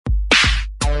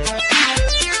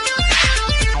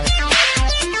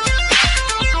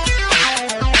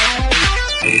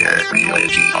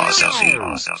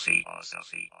Irreligiosity.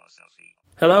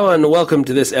 Hello and welcome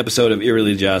to this episode of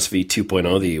Irreligiosity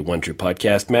 2.0, the One True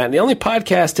Podcast, Matt, and the only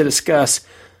podcast to discuss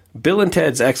Bill and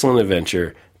Ted's Excellent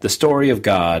Adventure, the story of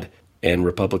God, and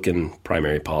Republican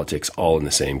primary politics all in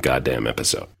the same goddamn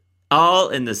episode. All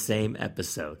in the same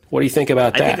episode. What do you think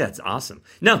about that? I think that's awesome.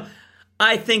 No,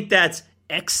 I think that's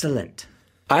excellent.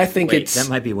 I think Wait, it's that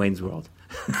might be Wayne's World.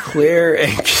 clear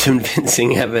and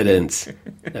convincing evidence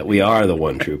that we are the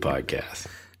One True Podcast.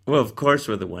 Well, of course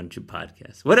we're the One True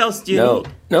Podcast. What else do you need?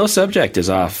 No subject is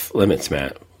off limits,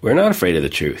 Matt. We're not afraid of the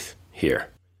truth here.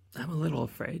 I'm a little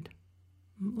afraid.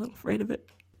 I'm a little afraid of it.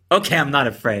 Okay, I'm not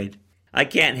afraid. I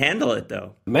can't handle it,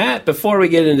 though. Matt, before we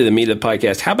get into the meat of the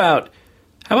podcast, how about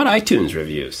iTunes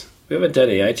reviews? We haven't done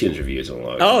any iTunes reviews in a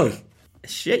long time. Oh,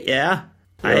 shit, yeah.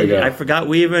 There I forgot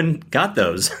we even got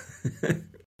those.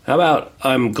 How about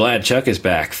I'm Glad Chuck is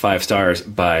Back, 5 stars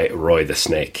by Roy the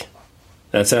Snake.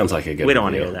 That sounds like a good We don't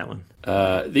want to review. hear that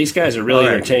one. These guys are really All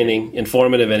right. entertaining,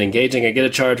 informative, and engaging. I get a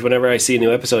charge whenever I see a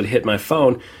new episode hit my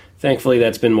phone. Thankfully,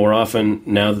 that's been more often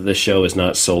now that the show is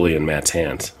not solely in Matt's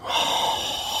hands.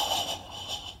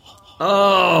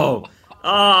 Oh!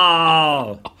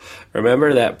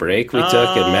 Remember that break we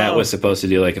took and Matt was supposed to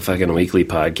do like a fucking weekly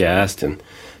podcast and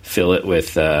fill it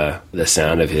with the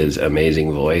sound of his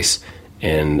amazing voice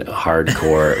and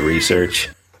hardcore research?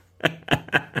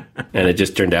 And it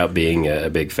just turned out being a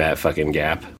big fat fucking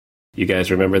gap. You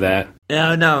guys remember that?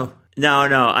 No.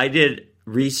 I did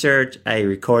research. I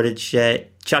recorded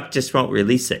shit. Chuck just won't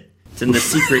release it. It's in the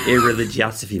secret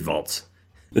Irreligiosity vaults.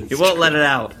 He won't let it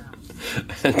out.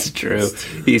 That's true.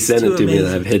 He sent it to me and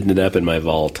I've hidden it up in my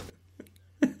vault.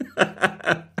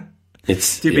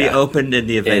 It's To be opened in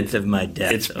the event of my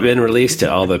death. It's been released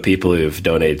to all the people who've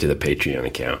donated to the Patreon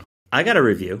account. I got a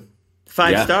review.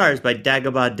 5 stars by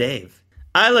Dagobah Dave.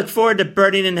 I look forward to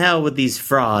burning in hell with these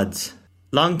frauds.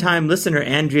 Longtime listener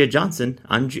Andrea Johnson.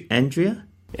 Andrea?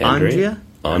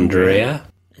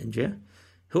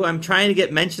 Who I'm trying to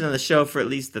get mentioned on the show for at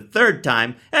least the 3rd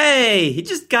time. Hey, he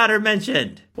just got her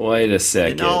mentioned. Wait a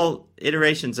second. In all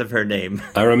iterations of her name.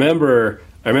 I remember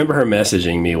her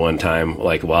messaging me one time,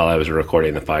 like while I was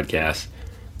recording the podcast.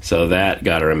 So that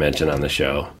got her a mention on the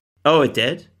show. Oh, it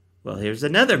did? Well, here's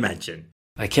another mention.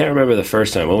 I can't remember the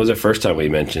first time. When was the first time we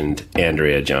mentioned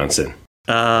Andrea Johnson?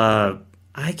 I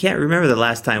can't remember the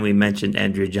last time we mentioned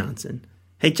Andrea Johnson.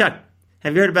 Hey, Chuck,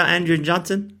 have you heard about Andrea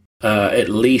Johnson? At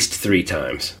least 3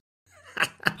 times.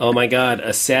 Oh my God,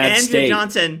 a sad Andrea state.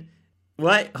 Johnson.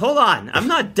 What? Hold on. I'm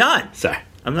not done. Sorry.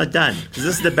 I'm not done. 'Cause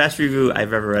this is the best review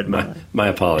I've ever read in my life. My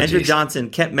apologies. Andrew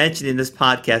Johnson kept mentioning this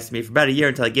podcast to me for about a year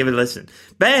until I gave it a listen.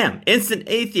 Bam! Instant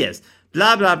atheist.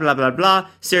 Blah, blah, blah, blah, blah.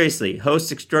 Seriously,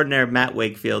 host extraordinaire Matt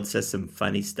Wakefield says some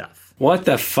funny stuff. What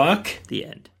the fuck? The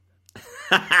end.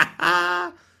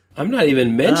 I'm not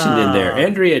even mentioned in there.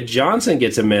 Andrea Johnson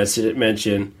gets a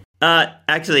mention.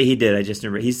 Actually, he did. I just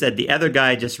remember. He said the other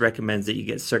guy just recommends that you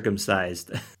get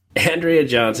circumcised. Andrea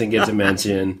Johnson gets a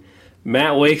mention.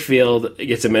 Matt Wakefield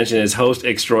gets a mention as host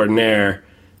extraordinaire.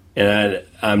 And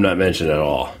I'm not mentioned at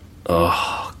all.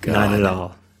 Oh, God. Not at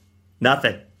all.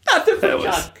 Nothing. Nothing for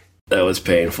Chuck. That was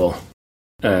painful.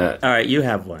 All right, you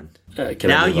have one.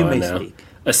 Now you may speak.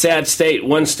 A Sad State,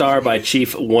 1 star by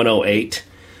Chief 108.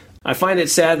 I find it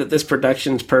sad that this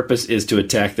production's purpose is to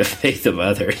attack the faith of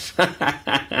others.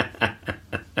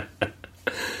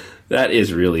 That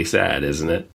is really sad, isn't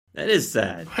it? That is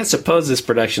sad. I suppose this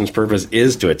production's purpose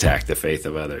is to attack the faith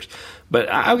of others. But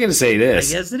I'm going to say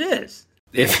this. I guess it is.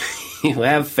 If you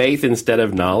have faith instead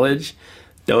of knowledge,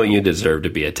 don't you deserve to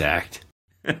be attacked?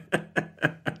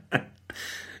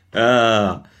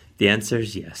 The answer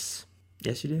is yes.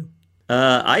 Yes, you do.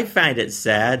 I find it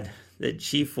sad that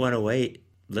Chief 108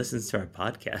 listens to our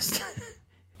podcast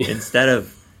instead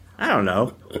of, I don't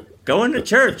know, going to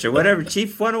church or whatever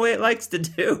Chief 108 likes to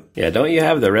do. Yeah, don't you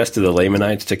have the rest of the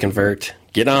Lamanites to convert?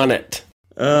 Get on it.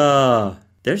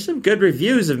 There's some good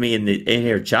reviews of me in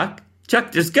here, Chuck.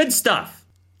 Chuck, there's good stuff.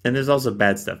 And there's also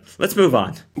bad stuff. Let's move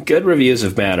on. Good reviews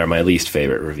of Matt are my least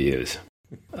favorite reviews.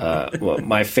 Well,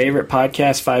 my favorite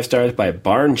podcast, 5 stars by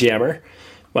Barn Jammer.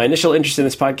 My initial interest in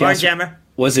this podcast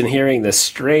was in hearing the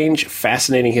strange,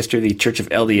 fascinating history of the Church of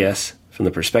LDS from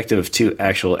the perspective of 2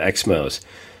 actual Exmos.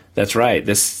 That's right.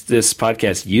 This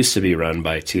podcast used to be run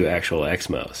by 2 actual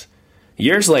Exmos.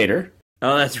 Years later...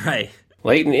 Oh, that's right.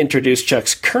 Leighton introduced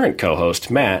Chuck's current co-host,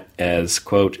 Matt, as,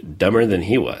 quote, dumber than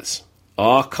he was.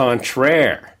 Au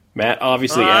contraire. Matt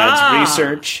obviously adds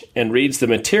research and reads the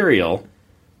material.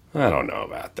 I don't know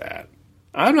about that.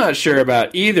 I'm not sure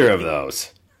about either of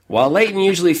those. While Leighton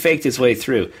usually faked his way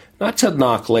through, not to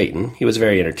knock Leighton, he was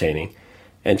very entertaining,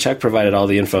 and Chuck provided all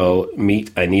the info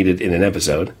meat I needed in an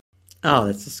episode. Oh,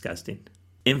 that's disgusting.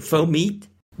 Info meat?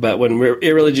 But when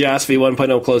Irreligiosity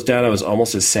 1.0 closed down, I was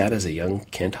almost as sad as a young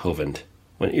Kent Hovind.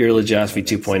 When Irreligiosity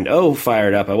 2.0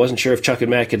 fired up, I wasn't sure if Chuck and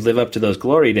Matt could live up to those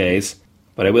glory days,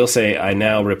 but I will say I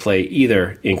now replay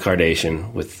either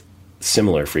incarnation with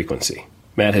similar frequency.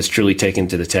 Matt has truly taken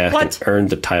to the task and earned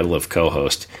the title of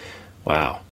co-host.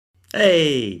 Wow.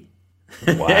 Hey.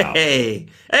 Wow. Hey,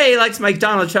 he likes my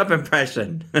Donald Trump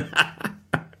impression.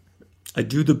 I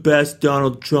do the best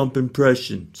Donald Trump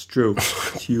impression. It's true.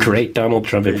 It's Great Donald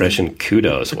Trump impression.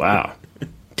 Kudos. Wow.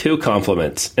 2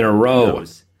 compliments in a row.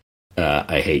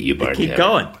 I hate you, Barney. Keep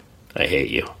going. I hate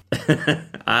you.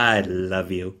 I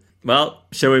love you. Well,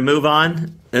 shall we move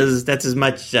on? That's as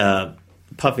much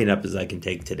puffing up as I can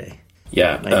take today.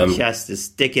 Yeah. My chest is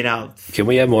sticking out. Can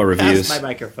we have more reviews? Past my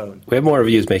microphone. We have more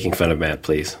reviews making fun of Matt,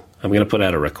 please. I'm going to put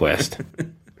out a request.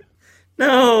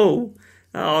 No.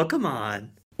 Oh, come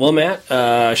on. Well,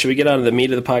 Matt, should we get on to the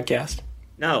meat of the podcast?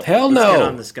 No. Hell no. Let's get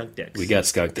on the skunk dicks. We got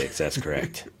skunk dicks. That's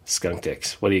correct. Skunk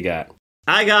dicks. What do you got?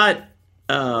 I got,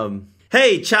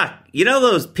 hey, Chuck, you know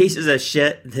those pieces of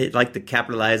shit that like to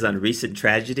capitalize on recent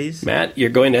tragedies? Matt,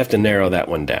 you're going to have to narrow that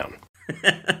one down.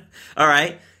 All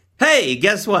right. Hey,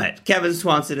 guess what? Kevin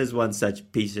Swanson is one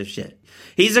such piece of shit.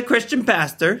 He's a Christian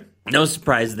pastor. No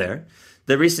surprise there.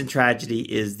 The recent tragedy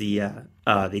is the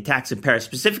attacks in Paris,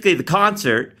 specifically the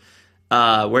concert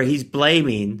where he's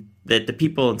blaming that the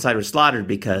people inside were slaughtered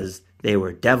because they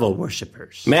were devil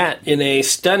worshippers. Matt, in a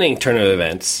stunning turn of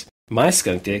events, my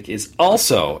skunk dick is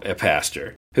also a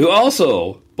pastor who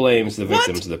also blames the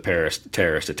victims of the Paris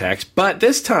terrorist attacks, but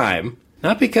this time,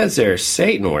 not because they're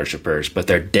Satan worshippers, but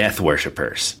they're death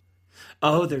worshippers.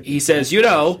 Oh, he says,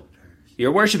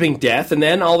 you're worshiping death, and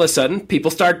then all of a sudden, people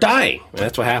start dying. And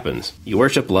that's what happens. You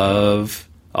worship love,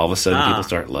 all of a sudden, people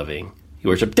start loving. You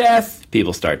worship death,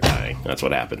 people start dying. That's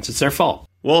what happens. It's their fault.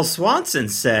 Well, Swanson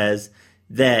says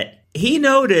that he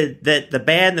noted that the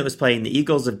band that was playing the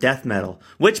Eagles of Death Metal,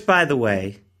 which, by the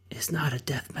way, is not a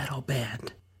death metal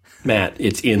band. Matt,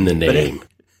 it's in the name.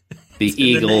 The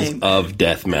Eagles of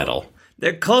Death Metal.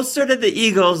 They're closer to the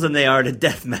Eagles than they are to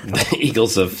death metal. The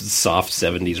Eagles of soft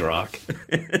 70s rock.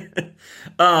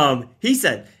 He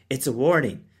said, it's a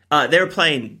warning. They were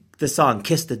playing the song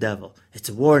Kiss the Devil. It's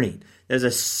a warning.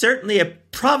 There's certainly a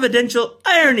providential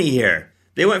irony here.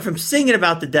 They went from singing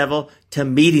about the devil to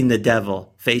meeting the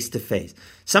devil face to face.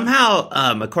 Somehow,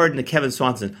 according to Kevin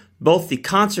Swanson, both the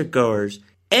concert goers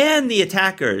and the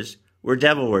attackers were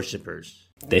devil worshippers.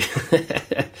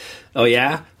 Oh,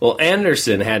 yeah? Well,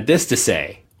 Anderson had this to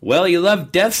say. Well, you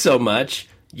love death so much,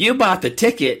 you bought the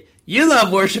ticket, you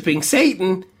love worshiping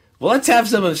Satan, well, let's have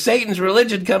some of Satan's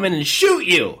religion come in and shoot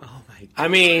you. Oh, my God. I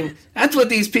mean, that's what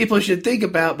these people should think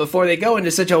about before they go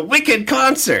into such a wicked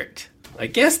concert. I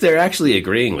guess they're actually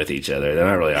agreeing with each other. They're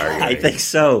not really arguing. I think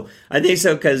so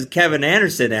because Kevin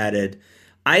Anderson added,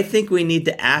 I think we need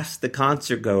to ask the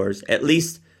concert goers, at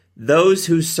least those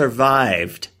who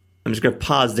survived. I'm just going to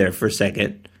pause there for a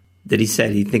second. That he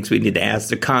said he thinks we need to ask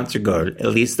the concert goers, at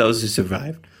least those who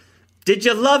survived. Did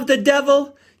you love the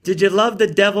devil? Did you love the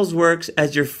devil's works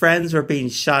as your friends were being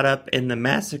shot up in the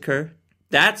massacre?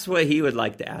 That's what he would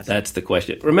like to ask. That's the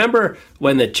question. Remember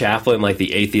when the chaplain, like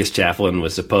the atheist chaplain,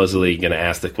 was supposedly going to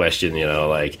ask the question,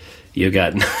 you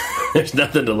got, there's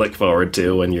nothing to look forward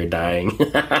to when you're dying.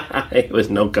 It was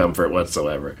no comfort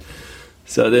whatsoever.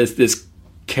 So this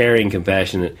caring,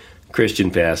 compassionate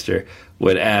Christian pastor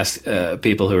would ask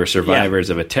people who are survivors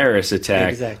of a terrorist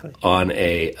attack on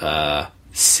a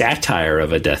satire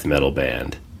of a death metal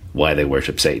band why they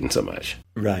worship Satan so much.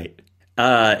 Right.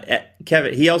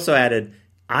 Kevin, he also added,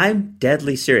 I'm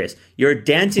deadly serious. You're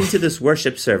dancing to this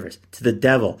worship service, to the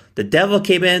devil. The devil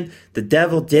came in. The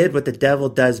devil did what the devil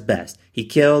does best. He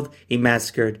killed, he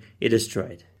massacred, he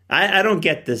destroyed. I don't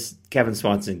get this Kevin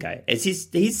Swanson guy.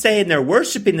 He's saying they're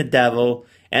worshiping the devil,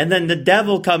 and then the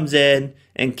devil comes in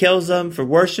and kills them for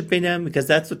worshiping him because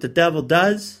that's what the devil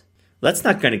does. That's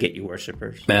not going to get you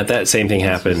worshipers. Matt, that same thing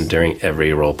happened during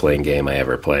every role-playing game I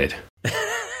ever played.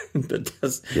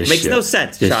 Makes no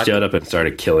sense. Just showed up and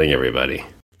started killing everybody.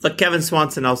 Look, Kevin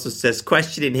Swanson also says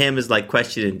questioning him is like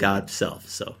questioning God himself.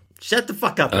 So shut the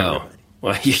fuck up, everybody.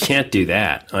 Well, you can't do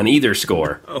that on either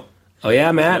score. Oh,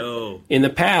 yeah, Matt? No. In the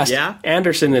past,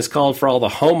 Anderson has called for all the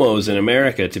homos in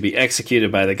America to be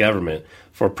executed by the government,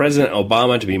 for President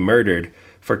Obama to be murdered,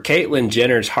 for Caitlyn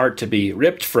Jenner's heart to be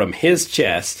ripped from his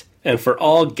chest, and for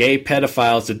all gay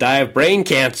pedophiles to die of brain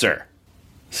cancer.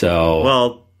 So...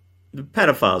 Well, the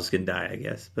pedophiles can die, I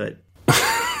guess, but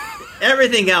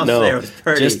everything else there was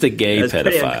pretty... just the gay pedophiles.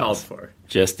 Pretty uncalled for.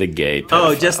 Just the gay pedophiles.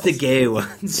 Oh, just the gay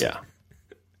ones. Yeah.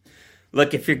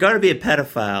 Look, if you're going to be a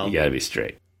pedophile, You got to be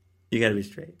straight. You got to be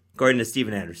straight. According to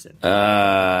Steven Anderson.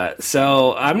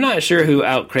 So I'm not sure who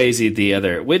out-crazied the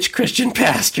other. Which Christian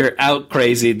pastor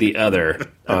out-crazied the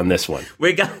other on this one?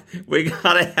 We got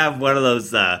to have one of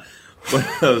those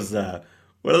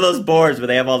boards where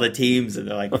they have all the teams and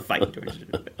they're like fighting towards each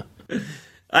other.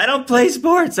 I don't play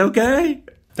sports, okay?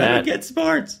 I don't get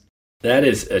sports. That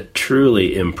is a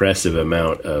truly impressive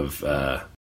amount of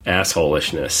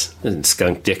assholishness and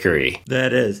skunk dickery.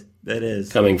 That is.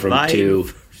 Coming from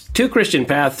two Christian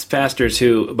pastors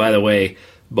who, by the way,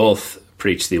 both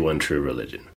preach the one true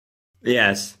religion.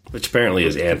 Yes. Which apparently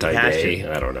is anti-gay.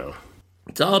 I don't know.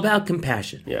 It's all about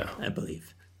compassion. Yeah. I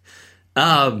believe.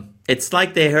 It's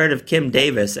like they heard of Kim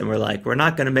Davis and were like, we're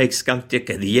not going to make Skunk Dick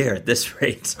of the Year at this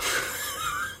rate.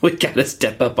 We got to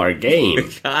step up our game.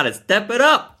 We got to step it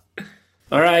up.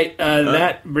 All right.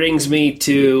 That brings me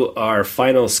to our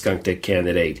final Skunk Dick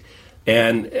candidate.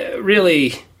 And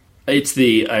really, it's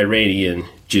the Iranian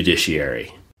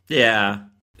judiciary. Yeah.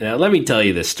 Now, let me tell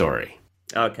you this story.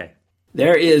 Okay.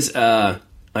 There is a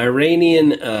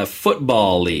Iranian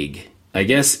football league. I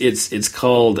guess it's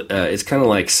called it's kind of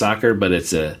like soccer, but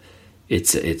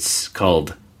it's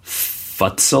called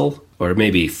futsal or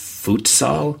maybe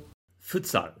futsal.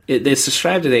 Futsal. It's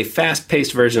described as a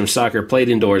fast-paced version of soccer played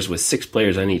indoors with 6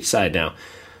 players on each side. Now,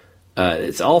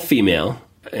 it's all female,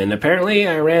 and apparently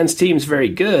Iran's team's very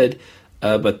good,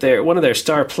 but one of their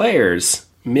star players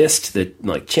missed the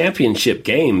championship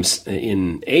games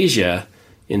in Asia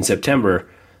in September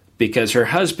because her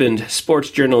husband,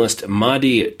 sports journalist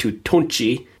Mahdi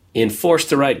Toutounchi, enforced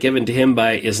the right given to him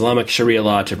by Islamic Sharia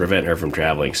law to prevent her from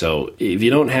traveling. So if you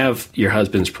don't have your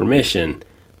husband's permission,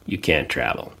 you can't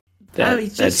travel.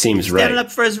 That seems right. Standing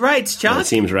up for his rights, Chuck. That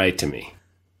seems right to me.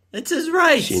 It's his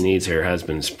rights. She needs her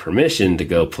husband's permission to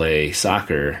go play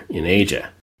soccer in Asia.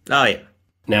 Oh, yeah.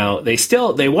 Now,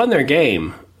 they won their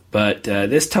game, but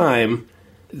this time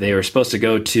they were supposed to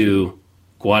go to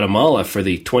Guatemala for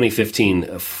the 2015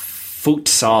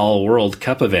 Futsal World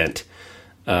Cup event,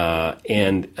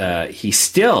 and he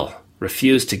still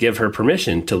refused to give her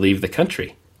permission to leave the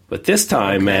country. But this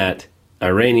time, Matt,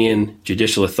 Iranian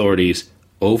judicial authorities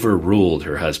overruled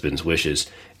her husband's wishes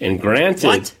and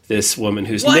granted this woman,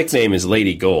 whose nickname is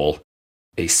Lady Goal,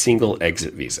 a single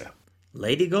exit visa.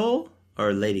 Lady Goal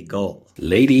or Lady Goal?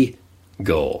 Lady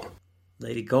Goal.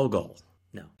 Lady Goal.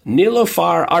 No.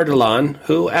 Nilofar Ardalan,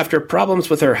 who, after problems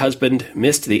with her husband,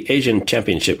 missed the Asian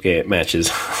Championship matches.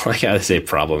 I gotta say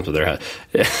problems with her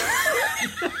husband.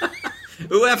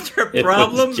 Who, after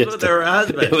problems with her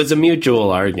husband? It was a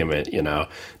mutual argument,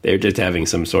 They're just having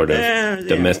some sort of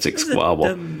domestic squabble.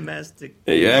 Domestic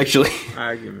actually,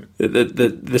 argument.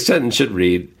 The sentence should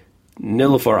read,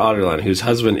 Nilofar Ardalan, whose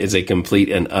husband is a complete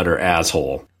and utter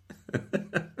asshole.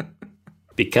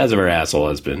 Because of her asshole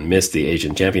husband, missed the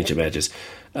Asian Championship matches.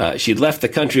 She'd left the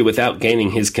country without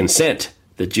gaining his consent,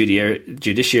 the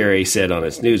judiciary said on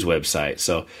its news website.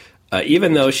 So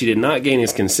even though she did not gain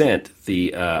his consent,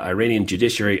 the Iranian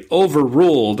judiciary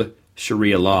overruled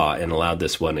Sharia law and allowed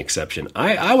this one exception.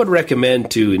 I would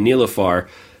recommend to Nilofar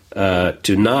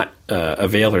to not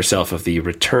avail herself of the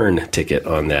return ticket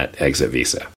on that exit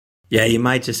visa. Yeah, you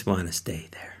might just want to stay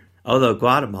there. Although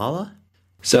Guatemala?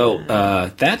 So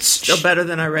that's still better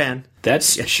than Iran.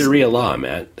 That's Sharia law,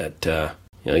 Matt. That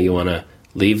you want to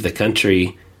leave the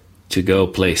country to go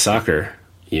play soccer,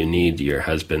 you need your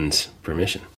husband's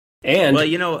permission. And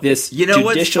this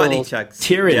judicial funny,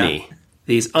 tyranny,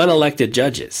 these unelected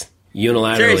judges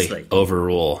unilaterally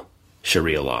overrule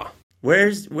Sharia law.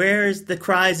 Where's the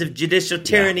cries of judicial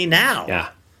tyranny now? Yeah.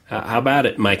 How about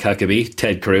it, Mike Huckabee,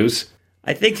 Ted Cruz?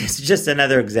 I think it's just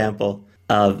another example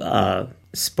of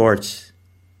sports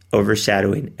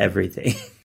overshadowing everything.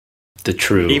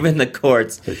 Even the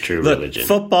courts. The true religion.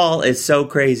 Football is so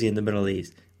crazy in the Middle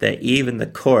East that even the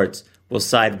courts will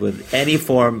side with any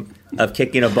form of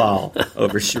kicking a ball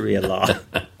over Sharia law.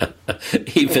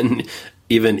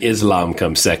 Even Islam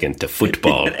comes second to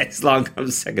football. Islam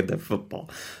comes second to football.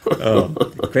 Oh,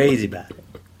 crazy about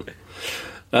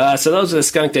it. So those are the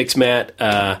skunk dicks, Matt.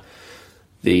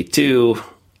 The two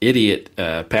idiot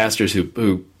pastors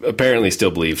who apparently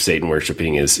still believe Satan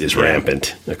worshiping is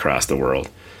rampant across the world,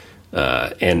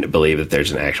 and believe that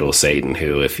there's an actual Satan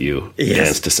who, if you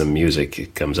dance to some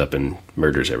music, comes up and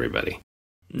murders everybody.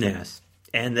 Yes,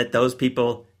 and that those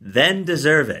people then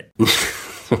deserve it.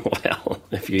 Well,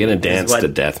 if you're going to dance to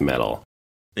death metal,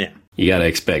 you got to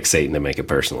expect Satan to make a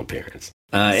personal appearance.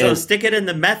 So stick it in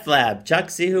the meth lab, Chuck.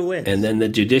 See who wins. And then the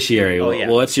judiciary.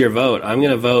 Well, what's your vote? I'm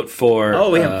going to vote for.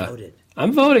 Oh, we have voted.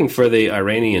 I'm voting for the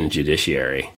Iranian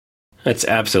judiciary. That's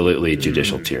absolutely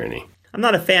judicial tyranny. I'm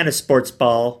not a fan of sports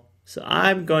ball, So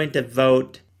I'm going to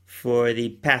vote for the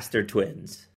Pastor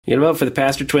twins. You're going to vote for the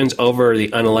Pastor twins over the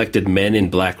unelected men in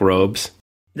black robes?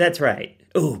 That's right.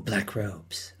 Oh, black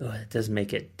robes. Oh, that does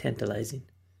make it tantalizing.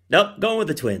 Nope, going with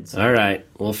the twins. All right,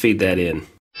 we'll feed that in.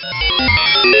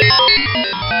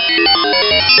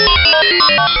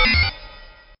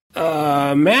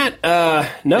 Matt,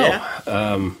 no.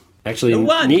 Yeah.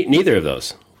 Actually, neither of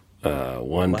those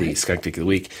won the Skunk Dick of the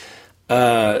Week.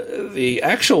 The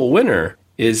actual winner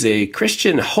is a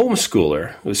Christian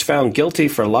homeschooler who was found guilty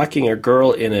for locking a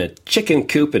girl in a chicken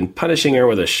coop and punishing her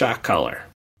with a shock collar.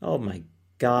 Oh, my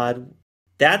God.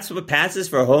 That's what passes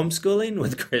for homeschooling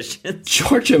with Christians?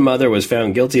 Georgia mother was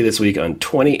found guilty this week on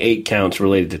 28 counts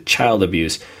related to child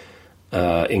abuse,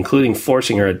 including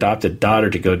forcing her adopted daughter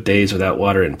to go days without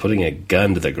water and putting a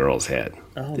gun to the girl's head.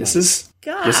 Oh, This is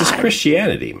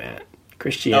Christianity, Matt.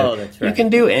 Christianity. Oh, that's right. You can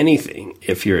do anything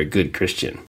if you're a good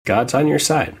Christian. God's on your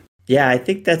side. Yeah, I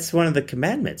think that's one of the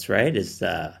commandments, right? Is,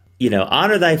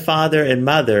 honor thy father and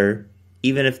mother,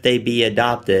 even if they be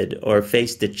adopted or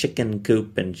face the chicken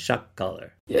coop and shock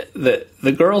collar. Yeah,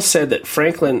 the girl said that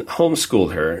Franklin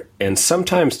homeschooled her and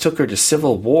sometimes took her to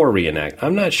Civil War reenact.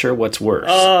 I'm not sure what's worse.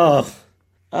 Oh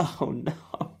no!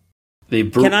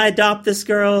 Can I adopt this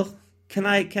girl? Can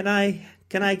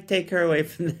I take her away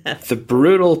from that? The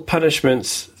brutal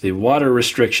punishments, the water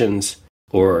restrictions,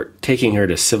 or taking her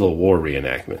to Civil War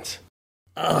reenactments.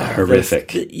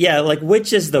 Horrific.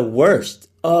 Which is the worst?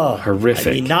 Oh, horrific.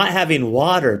 I mean, not having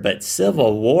water, but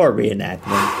Civil War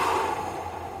reenactment.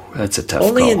 That's a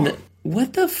tough call.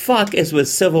 What the fuck is with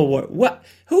Civil War? What?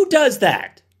 Who does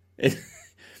that?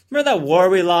 Remember that war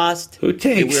we lost? Who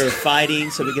takes? We were fighting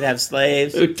so we could have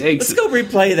slaves. Who takes? Let's go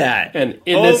replay that. An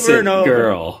innocent over.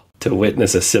 girl to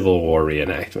witness a Civil War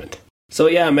reenactment. So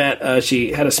yeah, Matt,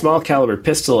 she had a small caliber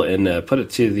pistol and put it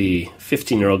to the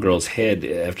 15-year-old girl's head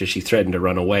after she threatened to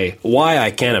run away. Why,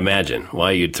 I can't imagine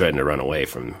why you'd threaten to run away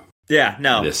from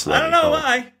this lady. I don't know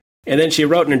why. And then she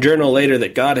wrote in her journal later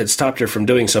that God had stopped her from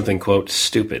doing something, quote,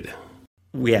 stupid.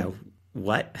 Yeah,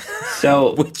 what?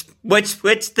 So which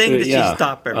thing did she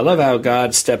stop her? I love how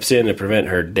God steps in to prevent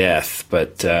her death,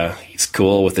 but he's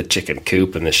cool with the chicken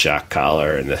coop and the shock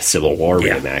collar and the Civil War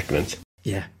reenactment.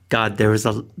 Yeah. God, there's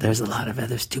a lot of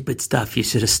other stupid stuff. You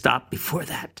should have stopped before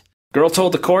that. Girl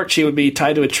told the court she would be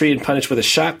tied to a tree and punished with a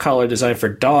shock collar designed for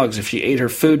dogs if she ate her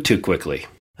food too quickly.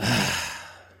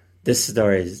 This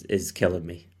story is killing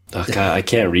me. Oh, God, I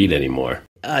can't read anymore.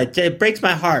 It breaks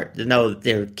my heart to know that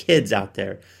there are kids out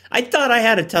there. I thought I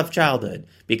had a tough childhood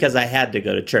because I had to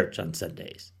go to church on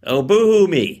Sundays. Oh, boo-hoo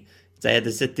me. So I had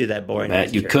to sit through that boring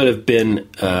Matt, you could have been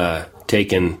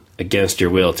taken against your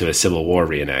will to a Civil War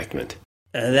reenactment.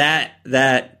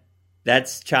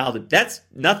 That's child. That's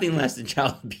nothing less than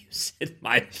child abuse in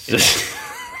my opinion.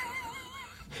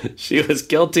 She was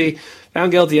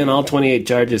found guilty on all 28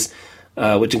 charges,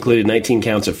 which included 19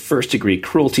 counts of first-degree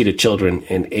cruelty to children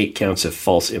and 8 counts of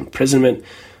false imprisonment.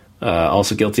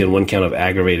 Also guilty on 1 count of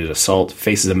aggravated assault.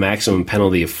 Faces a maximum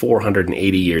penalty of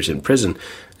 480 years in prison.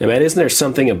 Now, Matt, isn't there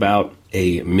something about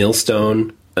a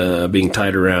millstone being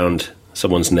tied around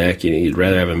someone's neck? You'd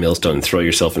rather have a millstone and throw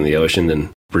yourself in the ocean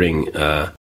than bring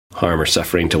harm or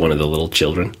suffering to one of the little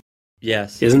children?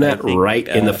 Yes. Isn't that right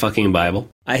in the fucking Bible?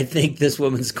 I think this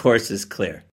woman's course is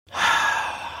clear.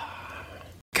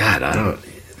 God,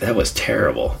 that was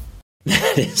terrible.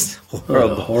 That is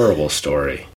horrible. A horrible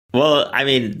story. Well, I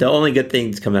mean, the only good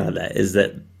thing to come out of that is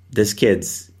that this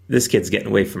kid's getting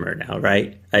away from her now,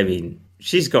 right? I mean,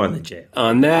 she's going to jail.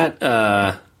 On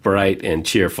that bright and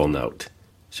cheerful note,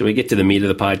 should we get to the meat of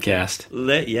the podcast?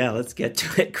 Let's get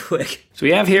to it quick. So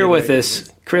we have here with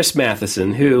us Chris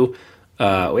Matheson, who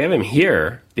we have him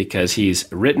here because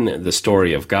he's written The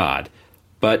Story of God,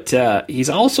 but he's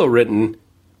also written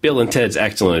Bill and Ted's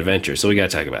Excellent Adventure, so we got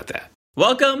to talk about that.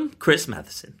 Welcome, Chris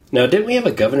Matheson. Now, didn't we have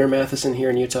a Governor Matheson here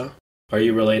in Utah? Are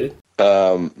you related?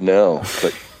 No,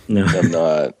 but no. I'm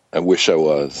not. I wish I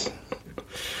was.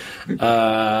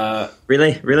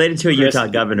 Related to a Utah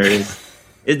governor is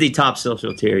the top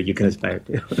social tier you can aspire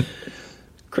to.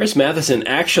 Chris Matheson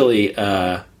actually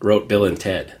wrote Bill and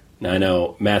Ted. Now, I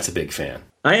know Matt's a big fan.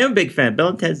 I am a big fan. Bill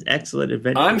and Ted's Excellent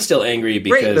Adventure. I'm still angry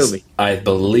because I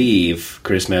believe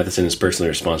Chris Matheson is personally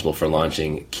responsible for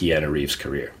launching Keanu Reeves'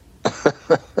 career.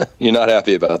 You're not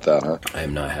happy about that, huh? I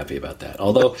am not happy about that.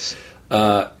 Although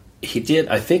he did,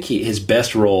 I think his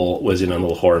best role was in a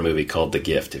little horror movie called The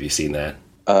Gift. Have you seen that?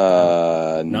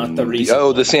 Not the recent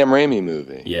one. The Sam Raimi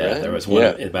movie. Yeah, right? There was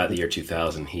one about the year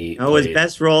 2000. His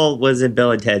best role was in Bill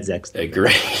and Ted's Excellent. A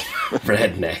great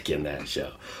redneck in that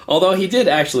show. Although he did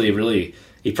actually really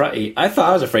I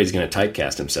was afraid he's going to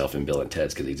typecast himself in Bill and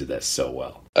Ted's because he did that so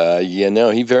well.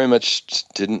 He very much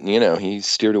didn't. He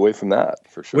steered away from that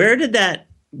for sure. Where did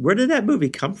that movie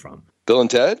come from? Bill and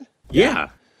Ted? Yeah.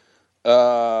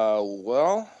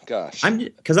 Well, gosh. I'm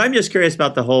just curious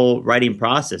about the whole writing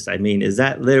process. I mean, is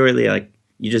that literally like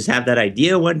you just have that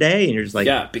idea one day and you're just like,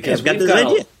 yeah, because we've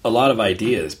got a lot of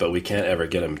ideas, but we can't ever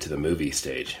get them to the movie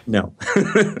stage. No.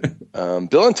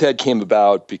 Bill and Ted came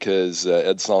about because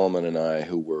Ed Solomon and I,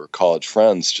 who were college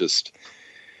friends,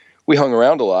 we hung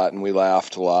around a lot and we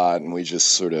laughed a lot and we just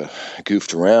sort of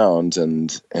goofed around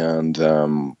and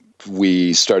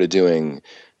we started doing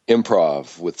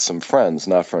improv with some friends,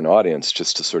 not for an audience,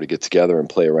 just to sort of get together and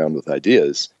play around with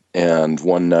ideas. And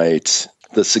one night,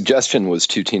 the suggestion was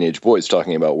two teenage boys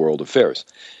talking about world affairs.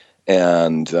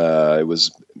 And it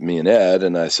was me and Ed,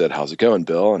 and I said, "How's it going,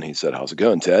 Bill?" And he said, "How's it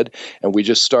going, Ted?" And we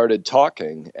just started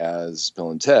talking as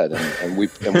Bill and Ted, and we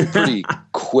pretty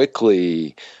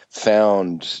quickly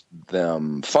found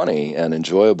them funny and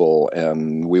enjoyable.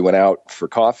 And we went out for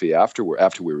coffee after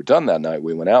we were done that night.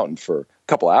 We went out, and for a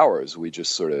couple hours, we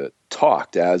just sort of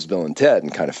talked as Bill and Ted,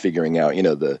 and kind of figuring out,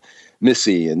 the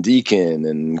Missy and Deacon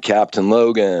and Captain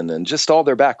Logan and just all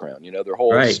their background, their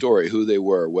whole story, who they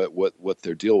were, what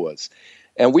their deal was.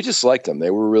 And we just liked them.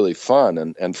 They were really fun.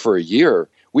 And for a year,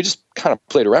 we just kind of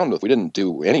played around with. We didn't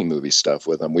do any movie stuff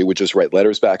with them. We would just write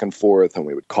letters back and forth, and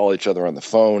we would call each other on the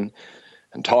phone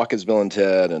and talk as Bill and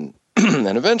Ted. And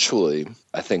and eventually,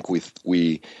 I think we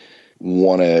thought,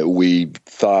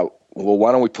 well,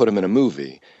 why don't we put them in a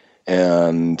movie?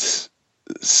 And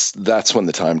that's when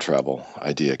the time travel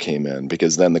idea came in,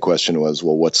 because then the question was,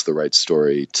 well, what's the right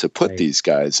story to put these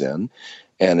guys in?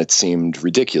 And it seemed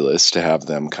ridiculous to have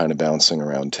them kind of bouncing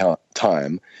around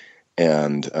time.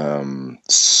 And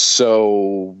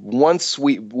so once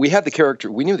we had the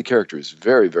character, we knew the characters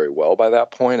very, very well by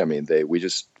that point. I mean, we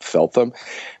just felt them.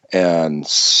 And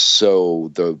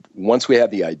so once we had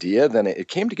the idea, then it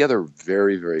came together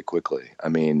very, very quickly. I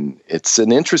mean, it's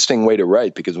an interesting way to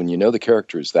write, because when you know the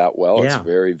characters that well, it's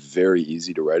very, very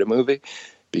easy to write a movie,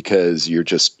 because you're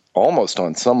just almost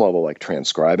on some level like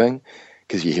transcribing,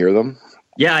 because you hear them.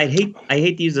 Yeah, I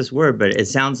hate to use this word, but it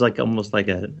sounds like almost like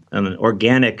an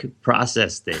organic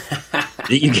process that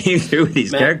you came through with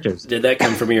these characters. Did that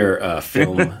come from your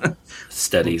film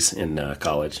studies in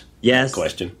college? Yes.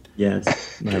 Question.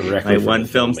 Yes. My one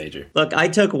film major. Look, I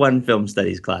took one film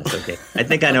studies class. Okay, I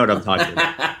think I know what I'm talking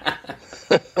about.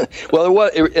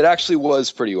 Well, it actually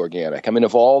was pretty organic. I mean,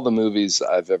 of all the movies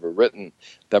I've ever written,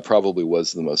 that probably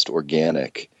was the most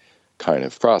organic kind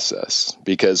of process,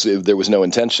 because there was no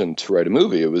intention to write a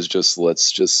movie. It was just,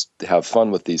 let's just have fun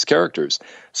with these characters,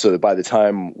 so that by the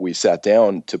time we sat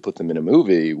down to put them in a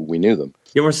movie, we knew them.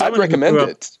 I'd recommend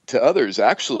it to others,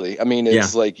 actually. I mean,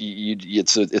 it's like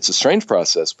it's a strange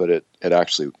process, but it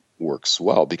actually works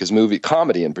well, because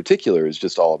comedy in particular is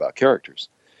just all about characters.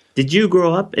 Did you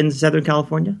grow up in Southern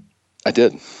California? I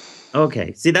did.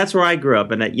 Okay. See, that's where I grew up.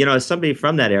 And, as somebody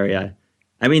from that area,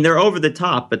 I mean, they're over the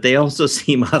top, but they also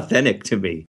seem authentic to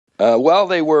me. Well,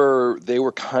 they were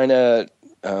kind of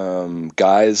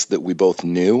guys that we both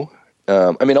knew.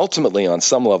 I mean, ultimately, on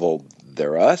some level,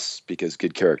 they're us, because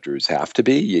good characters have to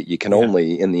be. You can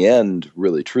only, in the end,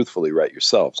 really truthfully write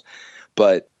yourselves.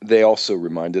 But they also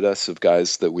reminded us of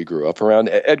guys that we grew up around.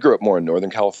 Ed grew up more in Northern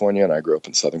California, and I grew up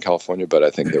in Southern California, but I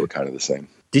think they were kind of the same.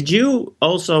 Did you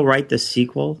also write the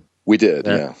sequel? We did,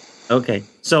 yeah. Okay.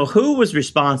 So who was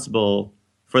responsible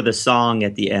for the song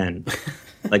at the end?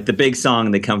 Like the big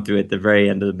song that come through at the very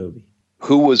end of the movie?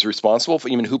 Who was responsible for?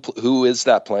 You mean who is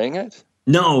that playing it?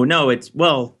 No, it's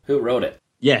who wrote it?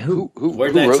 Yeah,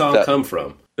 where'd that song come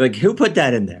from? Like, who put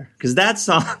that in there? Because that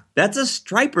song, that's a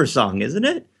Stryper song, isn't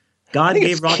it? God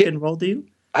Gave Rock and Roll to You?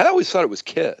 I always thought it was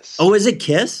Kiss. Oh, is it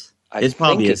Kiss? It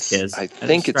probably is Kiss. I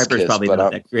think it's Stryper's Kiss, probably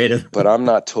not that creative. But I'm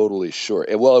not totally sure.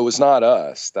 Well, it was not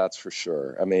us, that's for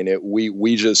sure. I mean,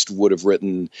 we just would have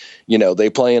written, they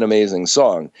play an amazing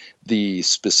song. The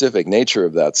specific nature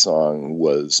of that song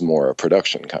was more a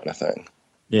production kind of thing.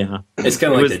 Yeah. It's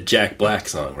kind of like the Jack Black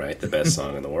song, right? The best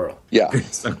song in the world. Yeah.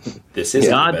 This is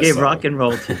God the best Gave song. Rock and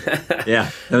Roll to You.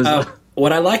 Yeah.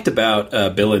 What I liked about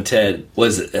Bill and Ted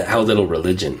was how little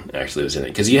religion actually was in it.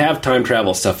 Because you have time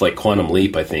travel stuff like Quantum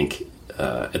Leap, I think,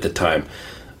 at the time,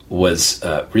 was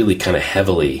really kind of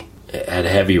had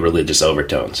heavy religious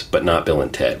overtones, but not Bill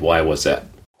and Ted. Why was that?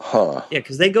 Huh. Yeah,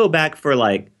 because they go back for,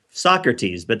 like,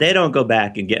 Socrates, but they don't go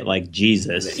back and get, like,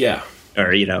 Jesus. Yeah.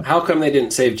 Or, How come they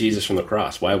didn't save Jesus from the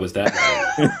cross? Why was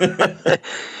that?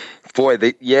 Boy,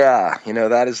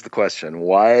 that is the question.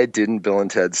 Why didn't Bill and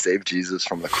Ted save Jesus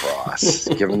from the cross,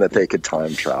 given that they could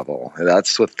time travel?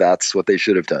 That's what they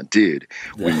should have done. Dude,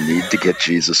 we need to get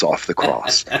Jesus off the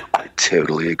cross. I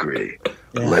totally agree.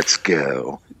 Yeah. Let's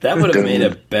go. That would have made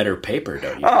a better paper,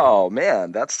 don't you? Oh,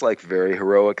 man, that's like very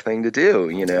heroic thing to do,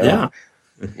 Yeah.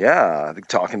 Yeah,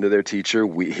 talking to their teacher,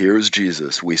 here's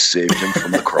Jesus. We saved him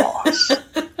from the cross.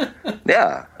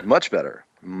 Yeah, much better.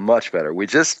 Much better. We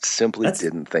just simply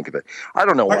didn't think of it. I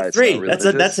don't know why it's three. Not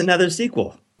religious. That's another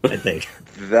sequel, I think.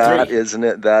 Isn't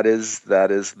it? That is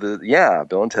the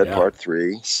Bill and Ted Part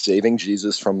 3, saving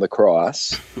Jesus from the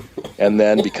cross, and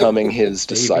then becoming his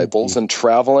disciples and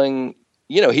traveling.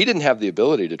 He didn't have the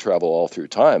ability to travel all through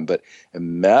time, but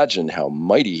imagine how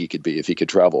mighty he could be if he could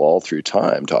travel all through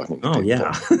time talking to people.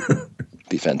 Yeah.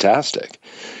 Be fantastic.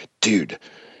 Dude,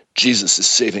 Jesus is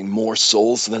saving more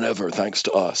souls than ever thanks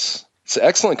to us. It's an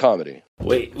excellent comedy.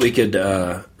 Wait, we could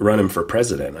run him for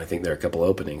president. I think there are a couple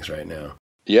openings right now.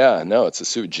 Yeah, no, it's a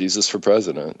suit. Jesus for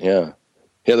president. Yeah.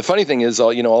 Yeah, the funny thing is,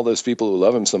 all those people who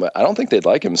love him so much, I don't think they'd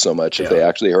like him so much if they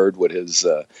actually heard what his,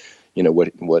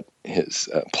 what his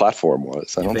platform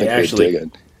was. I don't think they'd dig it.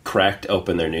 Cracked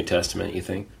open their New Testament, you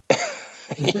think?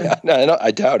 Yeah, no,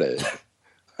 I doubt it.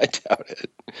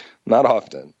 Not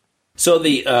often. So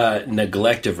the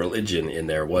neglect of religion in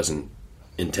there wasn't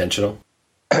intentional?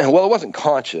 Well, it wasn't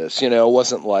conscious, it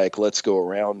wasn't like, let's go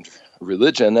around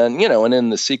religion. And, and in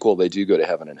the sequel, they do go to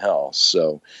heaven and hell.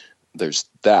 So there's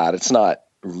that. It's not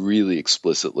really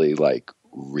explicitly like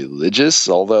religious,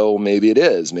 although maybe it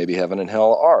is. Maybe heaven and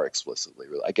hell are explicitly.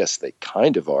 I guess they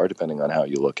kind of are, depending on how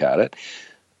you look at it.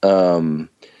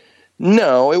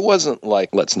 No, it wasn't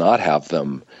like, let's not have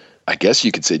them. I guess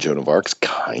you could say Joan of Arc's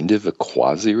kind of a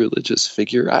quasi-religious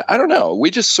figure. I don't know. We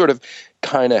just sort of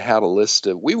kind of had a list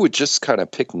of, we would just kind of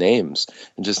pick names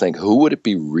and just think, who would it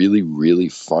be really, really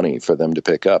funny for them to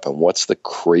pick up? And what's the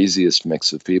craziest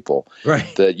mix of people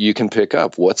that you can pick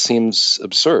up? What seems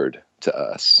absurd to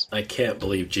us? I can't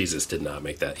believe Jesus did not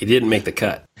make that. He didn't make the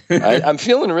cut. I'm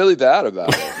feeling really bad about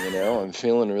it, I'm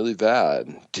feeling really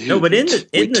bad. Dude, no, but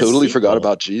we totally forgot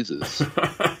about Jesus.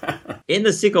 In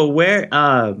the sequel, where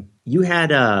you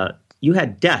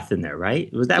had death in there,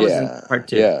 right? Was in part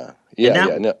 2? Yeah.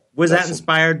 Was that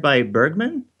inspired by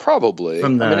Bergman? Probably.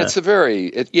 It's a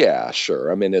very,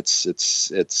 sure.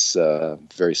 It's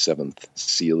very Seventh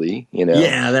Seal-y,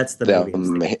 Yeah, that's the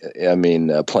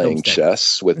movie. Playing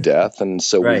chess with death, and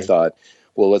so we thought,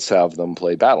 well, let's have them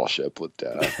play Battleship with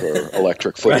death, or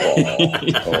Electric Football,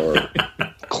 or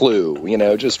Clue.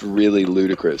 Just really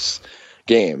ludicrous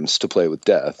games to play with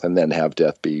death, and then have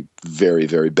death be very,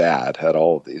 very bad at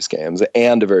all of these games,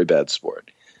 and a very bad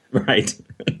sport. Right.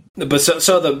 But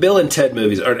so the Bill and Ted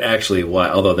movies aren't actually why,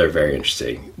 although they're very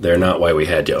interesting, they're not why we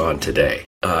had you on today.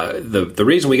 The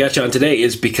reason we got you on today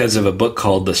is because of a book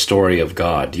called The Story of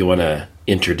God. Do you want to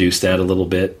introduce that a little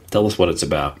bit? Tell us what it's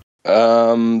about.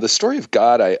 The Story of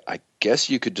God, I guess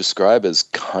you could describe as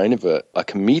kind of a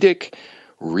comedic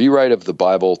rewrite of the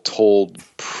Bible told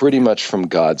pretty much from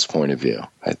God's point of view,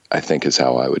 I think is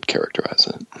how I would characterize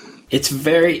it. It's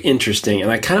very interesting, and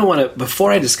I kind of want to,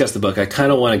 before I discuss the book, I kind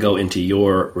of want to go into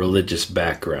your religious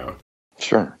background.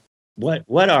 Sure.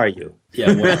 What are you?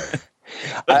 Yeah,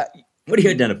 what do you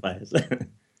identify as?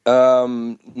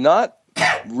 Not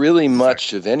really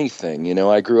much of anything.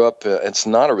 I grew up, it's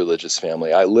not a religious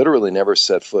family. I literally never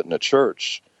set foot in a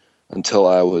church until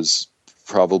I was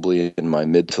probably in my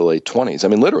mid to late 20s.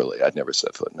 Literally, I'd never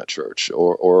set foot in a church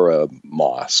or a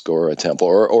mosque or a temple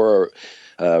or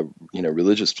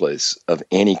religious place of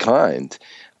any kind.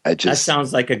 That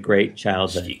sounds like a great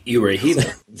childhood. You were a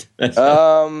heathen.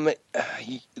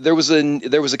 There was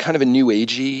a kind of a new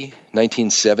agey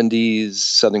 1970s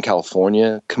Southern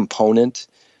California component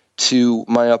to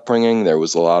my upbringing. There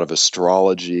was a lot of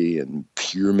astrology and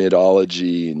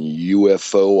pyramidology and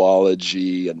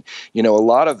UFOlogy and a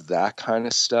lot of that kind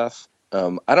of stuff.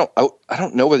 I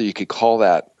don't know whether you could call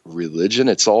that religion.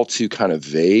 It's all too kind of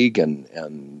vague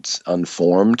and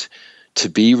unformed to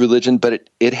be religion, but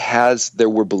there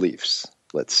were beliefs,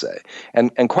 let's say,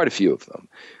 and quite a few of them.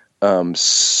 And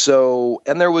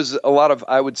there was a lot of,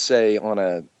 I would say, on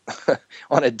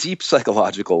a deep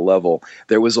psychological level,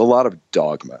 there was a lot of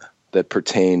dogma that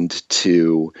pertained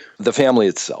to the family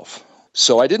itself.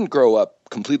 So I didn't grow up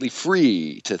completely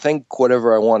free to think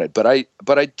whatever I wanted, but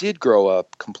I did grow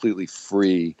up completely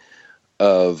free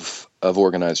of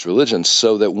organized religion,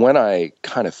 so that when I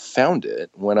kind of found it,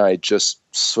 when I just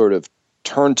sort of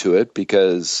turned to it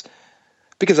because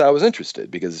I was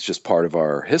interested, because it's just part of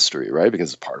our history, right?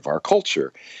 Because it's part of our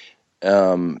culture.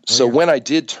 When I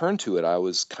did turn to it, I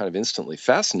was kind of instantly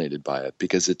fascinated by it,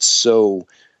 because it's so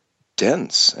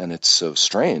dense and it's so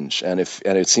strange and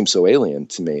it seems so alien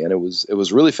to me. And it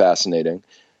was really fascinating.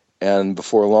 And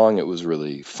before long, it was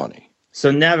really funny. So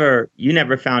you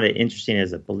never found it interesting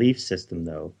as a belief system,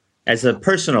 though, as a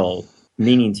personal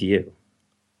meaning to you.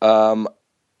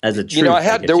 As a truth,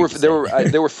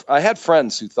 I had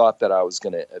friends who thought that I was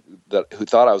gonna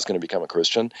become a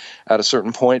Christian at a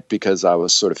certain point because I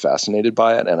was sort of fascinated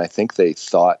by it, and I think they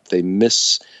thought they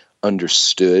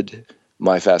misunderstood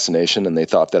my fascination, and they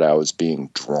thought that I was being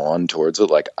drawn towards it,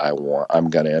 like I'm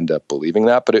going to end up believing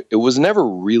that, but it was never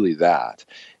really that.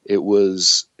 It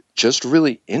was just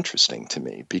really interesting to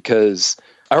me because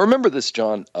I remember this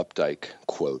John Updike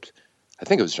quote. I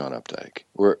think it was John Updike,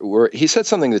 where he said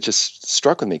something that just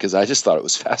struck with me because I just thought it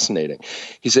was fascinating.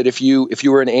 He said, if you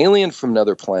were an alien from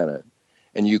another planet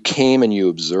and you came and you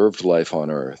observed life on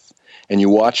Earth and you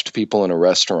watched people in a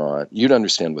restaurant, you'd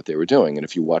understand what they were doing. And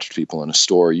if you watched people in a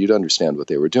store, you'd understand what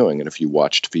they were doing. And if you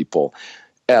watched people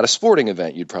at a sporting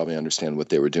event, you'd probably understand what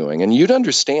they were doing. And you'd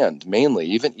understand mainly,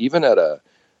 even at a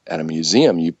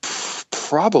museum, you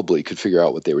probably could figure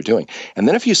out what they were doing. And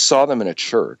then if you saw them in a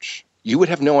church, you would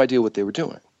have no idea what they were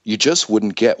doing. You just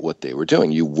wouldn't get what they were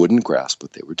doing. You wouldn't grasp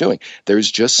what they were doing.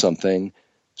 There's just something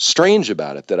strange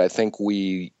about it that I think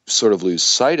we sort of lose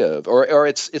sight of, or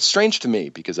it's strange to me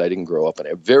because I didn't grow up in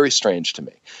it. Very strange to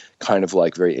me, kind of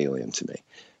like very alien to me.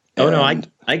 No,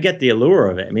 I get the allure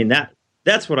of it. I mean,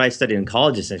 that's what I studied in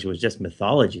college essentially, was just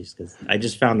mythologies, because I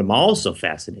just found them all so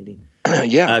fascinating.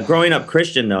 Yeah. Growing up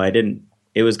Christian, though,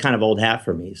 it was kind of old hat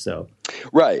for me. So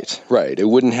right. It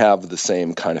wouldn't have the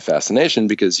same kind of fascination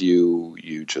because you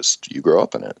grow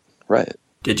up in it. Right.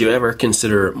 Did you ever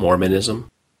consider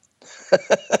Mormonism?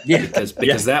 Yeah,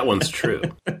 because that one's true.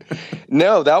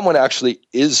 No, that one actually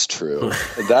is true.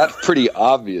 That pretty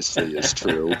obviously is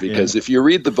true because if you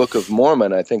read the Book of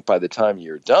Mormon, I think by the time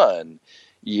you're done,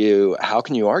 how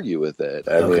can you argue with it?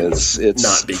 I mean, it's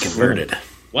not be converted.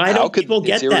 Why don't people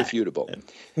get that? It's irrefutable.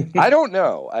 I don't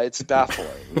know. It's baffling,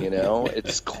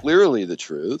 It's clearly the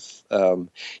truth.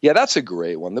 That's a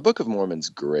great one. The Book of Mormon's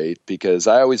great because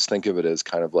I always think of it as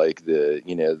kind of like the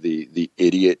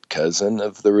idiot cousin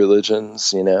of the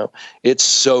religions, It's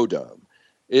so dumb.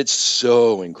 It's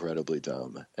so incredibly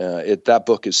dumb. That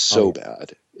book is so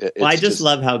bad. I just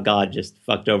love how God just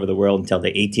fucked over the world until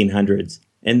the 1800s.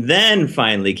 And then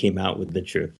finally came out with the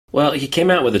truth. Well, he came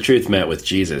out with the truth, met with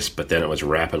Jesus, but then it was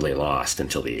rapidly lost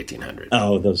until the 1800s.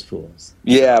 Oh, those fools!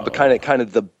 Yeah, but kind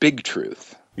of the big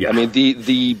truth. Yeah. I mean,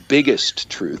 the biggest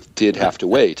truth did have to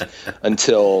wait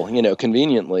until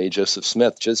conveniently Joseph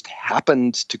Smith just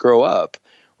happened to grow up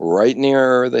right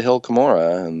near the Hill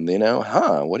Cumorah, and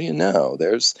what do you know?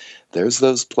 There's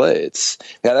those plates.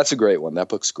 Yeah, that's a great one. That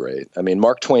book's great. I mean,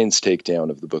 Mark Twain's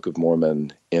takedown of the Book of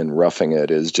Mormon in Roughing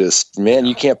It is just, man,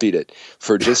 you can't beat it.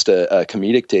 For just a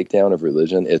comedic takedown of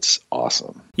religion, it's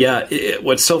awesome. Yeah,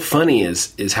 what's so funny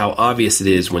is how obvious it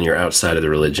is when you're outside of the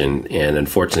religion, and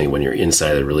unfortunately when you're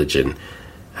inside of the religion,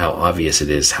 how obvious it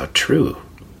is how true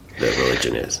the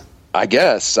religion is. I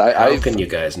guess. How can you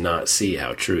guys not see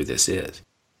how true this is?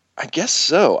 I guess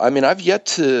so. I mean,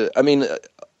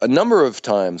 a number of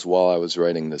times while I was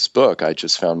writing this book, I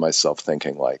just found myself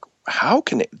thinking, like, how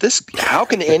can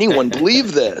anyone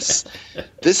believe this?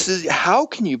 How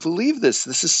can you believe this?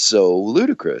 This is so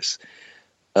ludicrous.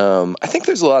 I think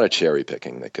there's a lot of cherry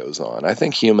picking that goes on. I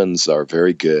think humans are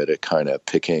very good at kind of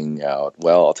picking out,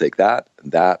 well, I'll take that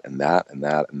and that and that and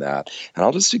that and that, and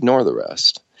I'll just ignore the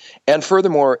rest. And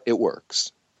furthermore, it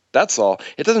works. That's all.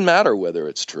 It doesn't matter whether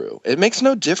it's true. It makes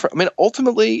no difference. I mean,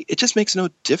 ultimately, it just makes no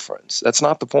difference. That's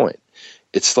not the point.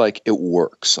 It's like it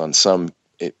works on some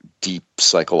deep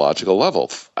psychological level,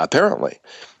 apparently,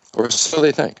 or so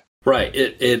they think. Right.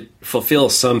 It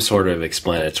fulfills some sort of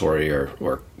explanatory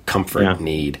or comfort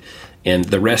need, and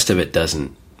the rest of it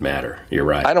doesn't matter. You're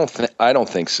right. I don't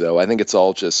think so. I think it's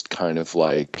all just kind of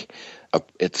like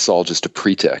it's all just a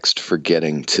pretext for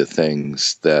getting to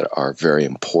things that are very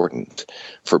important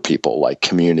for people, like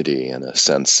community and a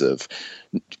sense of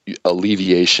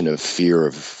alleviation of fear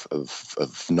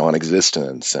of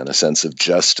non-existence and a sense of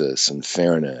justice and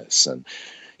fairness and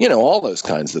all those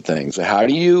kinds of things. How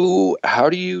do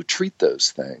you treat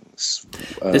those things?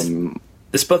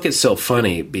 This book is so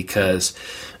funny because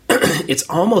it's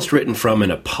almost written from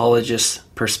an apologist's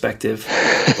perspective.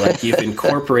 Like you've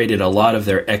incorporated a lot of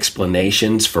their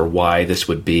explanations for why this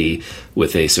would be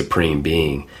with a supreme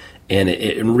being. And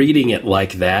in reading it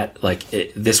like that,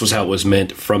 this was how it was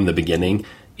meant from the beginning,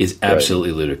 is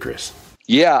absolutely ludicrous.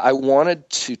 Yeah, I wanted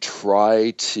to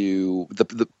try to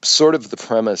the sort of the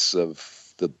premise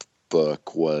of the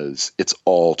book was it's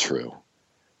all true.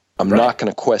 I'm not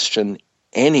going to question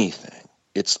anything.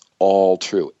 It's all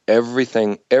true.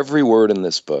 Everything, every word in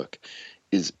this book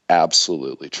is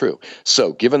absolutely true.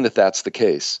 So given that that's the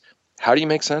case, how do you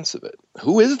make sense of it?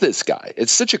 Who is this guy?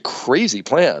 It's such a crazy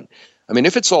plan. I mean,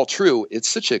 if it's all true, it's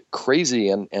such a crazy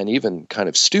and even kind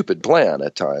of stupid plan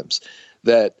at times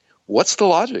that what's the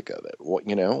logic of it?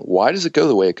 Why does it go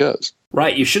the way it goes?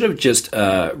 Right. You should have just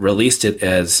released it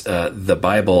as the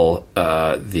Bible,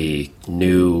 the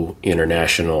New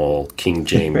International King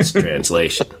James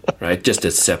Translation, right? Just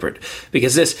as separate.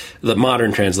 Because the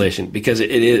modern translation, because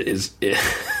it is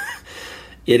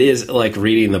like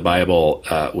reading the Bible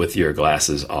with your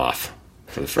glasses off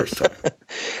for the first time.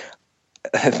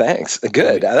 Thanks.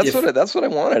 Good. That's what I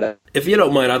wanted. If you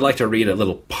don't mind, I'd like to read a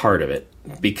little part of it,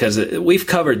 because we've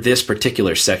covered this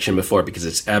particular section before because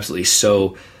it's absolutely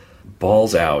so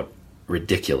balls out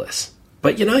ridiculous.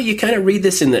 But you kind of read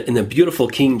this in the beautiful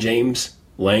King James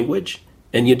language,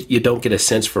 and you don't get a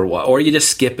sense for why, or you just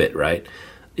skip it, right?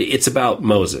 It's about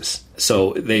Moses.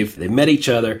 So they met each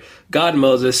other. God and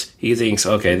Moses, he thinks,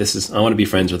 okay, I want to be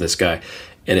friends with this guy.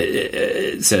 And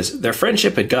it says, their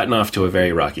friendship had gotten off to a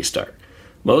very rocky start.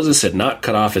 Moses had not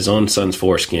cut off his own son's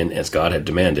foreskin as God had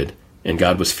demanded, and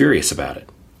God was furious about it.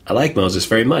 I like Moses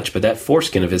very much, but that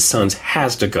foreskin of his son's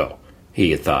has to go, he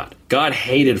had thought. God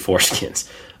hated foreskins.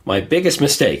 My biggest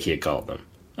mistake, he had called them.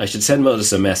 I should send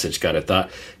Moses a message, God had thought.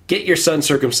 Get your son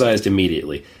circumcised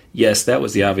immediately. Yes, that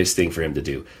was the obvious thing for him to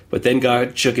do. But then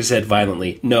God shook his head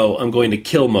violently. No, I'm going to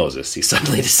kill Moses, he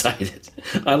suddenly decided.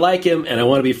 I like him, and I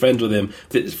want to be friends with him.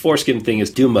 The foreskin thing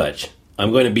is too much.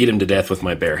 I'm going to beat him to death with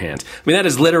my bare hands. I mean, that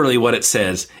is literally what it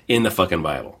says in the fucking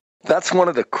Bible. That's one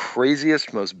of the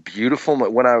craziest, most beautiful.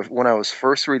 When I was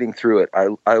first reading through it,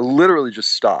 I literally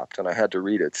just stopped, and I had to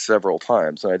read it several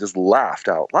times, and I just laughed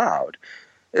out loud.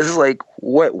 It's like,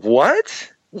 what?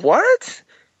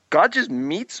 God just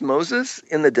meets Moses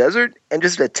in the desert and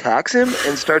just attacks him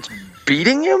and starts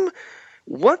beating him?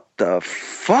 What the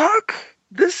fuck?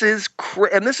 This is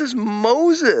and this is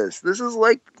Moses. This is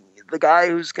like the guy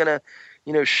who's going to,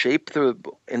 shape the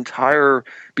entire,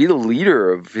 be the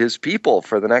leader of his people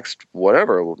for the next,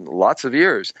 lots of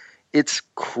years. It's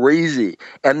crazy.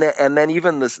 And then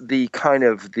even the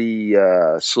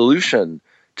solution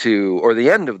to, or the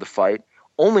end of the fight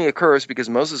only occurs because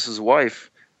Moses'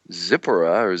 wife,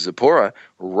 Zipporah,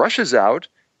 rushes out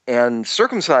and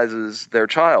circumcises their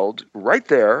child right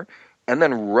there and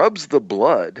then rubs the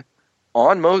blood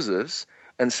on Moses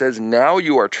and says, now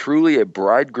you are truly a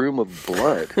bridegroom of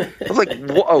blood. I was like,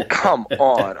 whoa, come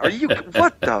on.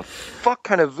 What the fuck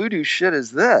kind of voodoo shit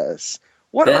is this?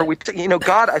 What are we,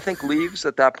 God, I think, leaves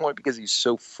at that point because he's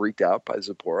so freaked out by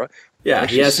Zipporah. Yeah,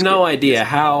 he has no idea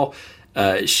how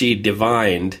she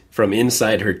divined from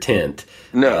inside her tent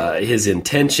his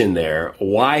intention there,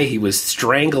 why he was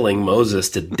strangling Moses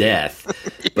to death.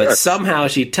 Yes. But somehow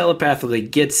she telepathically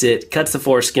gets it, cuts the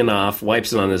foreskin off,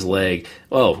 wipes it on his leg.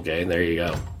 Oh, okay, there you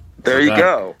go.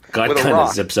 Go. God kind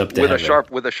of zips up to heaven.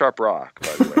 With a sharp rock,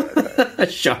 by the way.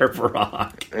 A sharp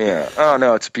rock. Yeah. Oh,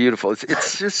 no, it's beautiful.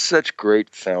 It's just such great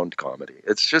found comedy.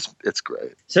 It's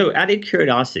great. So, out of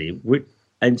curiosity,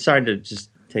 I'm sorry to just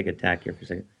take a tack here for a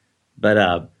second,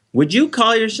 but would you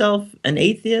call yourself an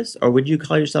atheist, or would you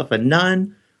call yourself a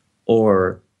none,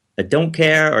 or a don't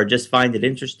care, or just find it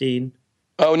interesting?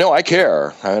 Oh, no, I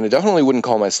care. I definitely wouldn't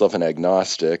call myself an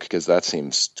agnostic because that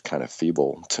seems kind of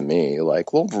feeble to me.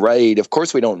 Like, well, right, of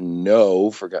course we don't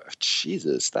know.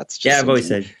 Jesus, that's just... Yeah, I've always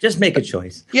said, just make a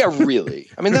choice. Yeah, really.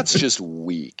 I mean, that's just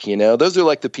weak, Those are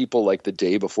like the people like the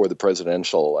day before the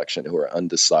presidential election who are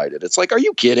undecided. It's like, are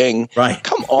you kidding? Right.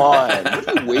 Come on. What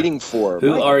are you waiting for?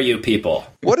 Who are you people?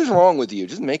 What is wrong with you?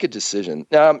 Just make a decision.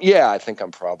 Yeah, I think I'm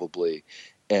probably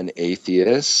an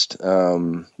atheist.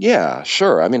 Yeah,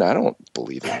 sure. I mean, I don't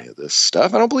believe any of this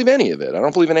stuff. I don't believe any of it. I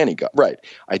don't believe in any God. Right.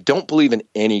 I don't believe in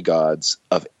any gods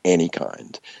of any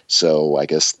kind. So I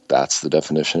guess that's the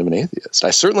definition of an atheist. I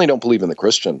certainly don't believe in the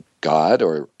Christian God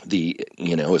or the,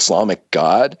 Islamic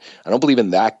God. I don't believe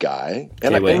in that guy.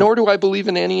 And nor do I believe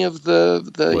in any of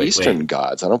the Eastern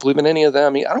gods. I don't believe in any of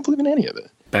them. I don't believe in any of it.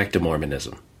 Back to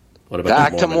Mormonism. What about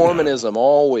back to Mormonism?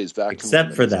 Always back to Mormonism.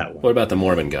 Except for that one. What about the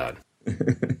Mormon God?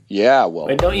 Yeah, well...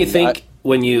 Wait, don't you think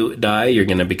when you die, you're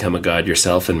going to become a god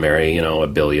yourself and marry,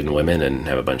 1 billion women and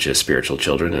have a bunch of spiritual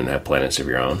children and have planets of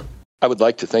your own? I would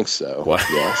like to think so. What?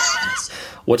 Yes.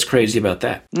 What's crazy about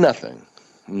that? Nothing.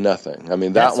 I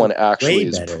mean, that one actually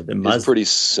is pretty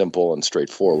simple and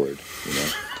straightforward,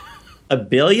 $1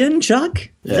 billion, Chuck?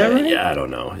 Is that right? Yeah, I don't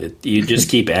know. You just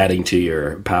keep adding to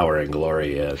your power and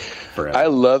glory forever. I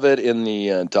love it in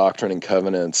the Doctrine and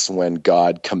Covenants when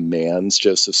God commands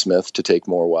Joseph Smith to take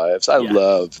more wives. I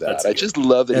love that. I just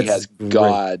love that he has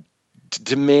God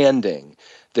demanding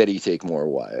that he take more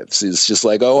wives. It's just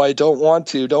like, oh, I don't want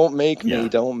to. Don't make me.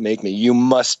 Don't make me. You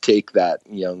must take that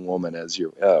young woman as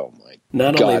your. Oh my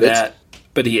Not God. Only that,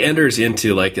 but he enters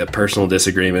into like a personal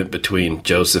disagreement between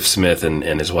Joseph Smith and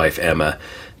his wife Emma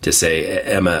to say,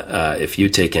 Emma, if you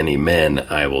take any men,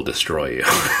 I will destroy you.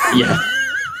 Yeah.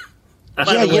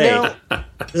 By the way,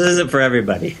 this isn't for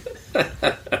everybody.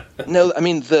 No, I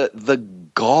mean the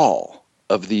gall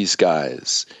of these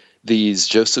guys, these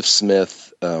Joseph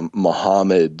Smith,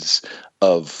 Muhammads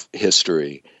of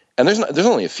history, and there's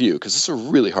only a few because it's a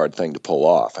really hard thing to pull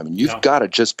off. I mean, you've got to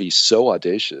just be so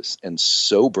audacious and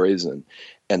so brazen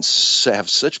and have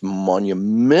such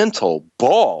monumental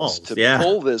balls to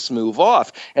pull this move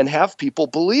off and have people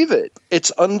believe it.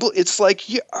 It's like,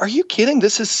 are you kidding?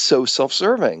 This is so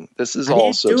self-serving. This is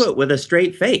also do it with a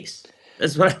straight face.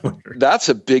 That's what I wonder. That's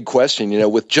a big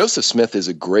question. With Joseph Smith is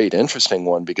a great, interesting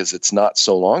one because it's not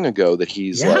so long ago that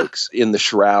he's like in the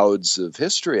shrouds of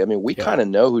history. I mean, we kind of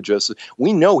know who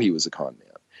we know he was a con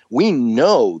man. We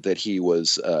know that he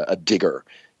was a digger.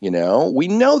 We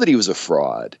know that he was a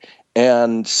fraud.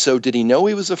 And so did he know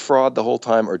he was a fraud the whole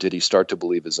time, or did he start to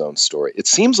believe his own story? It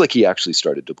seems like he actually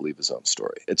started to believe his own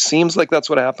story. It seems like that's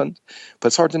what happened, but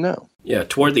it's hard to know. Yeah,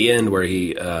 toward the end where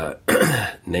he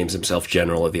names himself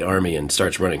general of the army and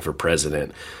starts running for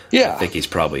president, I think he's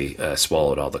probably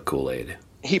swallowed all the Kool-Aid.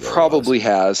 He probably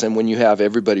has, and when you have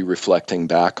everybody reflecting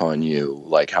back on you,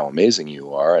 like how amazing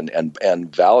you are, and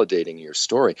validating your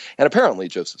story, and apparently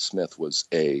Joseph Smith was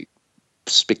a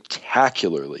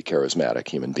spectacularly charismatic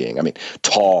human being. I mean,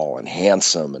 tall and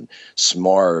handsome and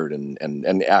smart and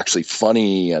actually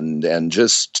funny and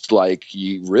just like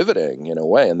riveting in a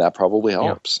way, and that probably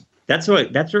helps. Yeah. That's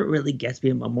what really gets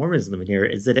me about Mormonism here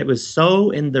is that it was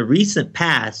so in the recent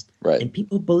past, and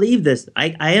people believe this.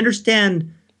 I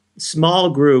understand small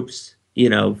groups,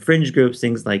 fringe groups,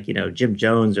 things like Jim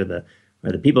Jones or the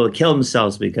people that kill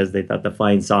themselves because they thought the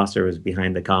flying saucer was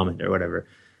behind the comet or whatever.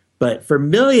 But for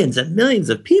millions and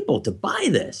millions of people to buy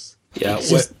this,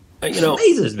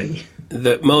 amazes me.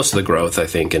 Most of the growth, I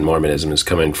think, in Mormonism is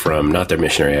coming from not their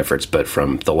missionary efforts, but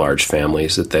from the large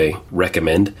families that they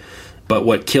recommend. But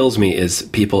what kills me is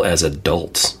people as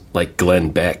adults, like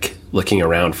Glenn Beck, looking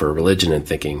around for a religion and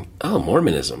thinking, oh,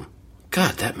 Mormonism.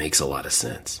 God, that makes a lot of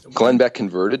sense. Glenn Beck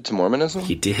converted to Mormonism?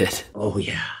 He did. Oh,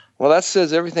 yeah. Well, that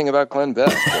says everything about Glenn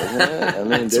Beck, doesn't it? I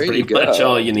mean, there you go. Pretty much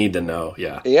all you need to know,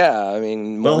 yeah. Yeah, I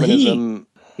mean, Mormonism...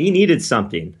 he needed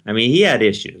something. I mean, he had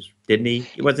issues, didn't he?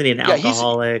 Wasn't he an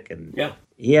alcoholic?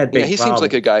 He had big he problems. Seems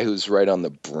like a guy who's right on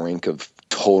the brink of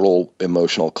total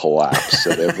emotional collapse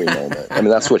at every moment. I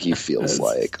mean, that's what he feels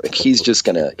like. Like, he's just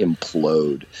going to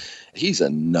implode. He's a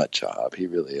nut job. He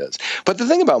really is. But the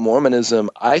thing about Mormonism,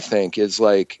 I think, is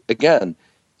like, again,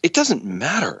 it doesn't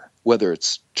matter whether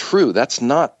it's true. That's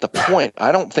not the point.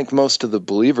 I don't think most of the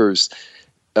believers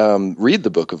read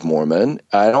the Book of Mormon.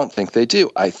 I don't think they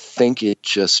do. I think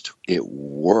it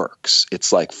works.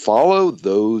 It's like, follow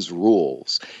those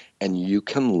rules and you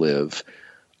can live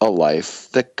a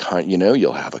life that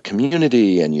you'll have a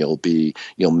community and you'll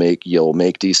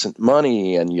make decent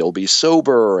money and you'll be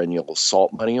sober and you'll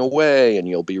salt money away and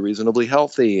you'll be reasonably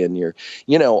healthy and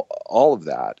all of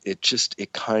that.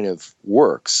 It kind of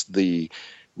works. The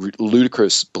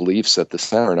ludicrous beliefs at the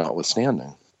center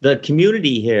notwithstanding. The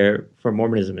community here for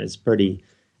Mormonism is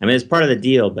it's part of the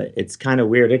deal, but it's kind of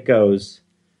weird. It goes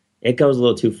a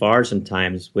little too far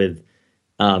sometimes with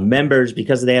members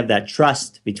because they have that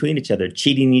trust between each other,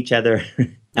 cheating each other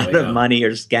out of money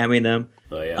or scamming them.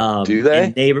 Oh, yeah. Do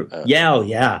they?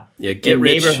 Yeah,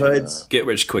 neighborhoods. Get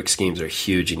rich quick schemes are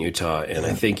huge in Utah, and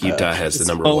I think Utah has the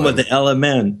number one of the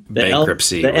LMN,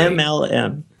 bankruptcy the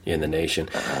MLM in the nation.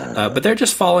 But they're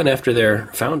just following after their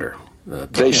founder.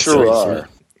 They sure are.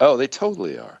 Oh, they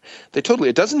totally are.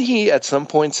 Doesn't he at some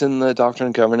points in the Doctrine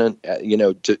and Covenant,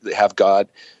 to have God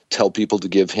tell people to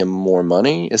give him more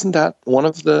money? Isn't that one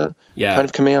of the kind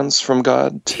of commands from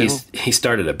God too? He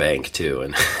started a bank too,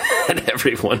 and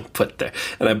everyone put there.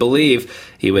 And I believe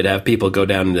he would have people go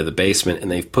down into the basement, and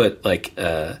they've put like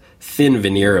a thin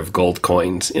veneer of gold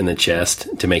coins in the chest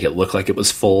to make it look like it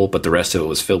was full, but the rest of it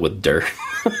was filled with dirt.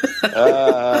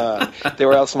 They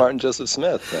were outsmarting Joseph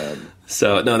Smith then.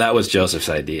 So, no, that was Joseph's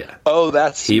idea. Oh,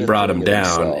 he brought him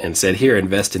down and said, here,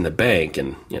 invest in the bank.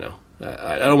 And,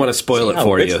 I don't want to spoil it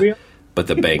for you, but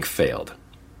the bank failed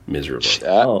miserably.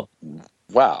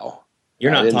 Wow.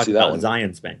 You're not talking about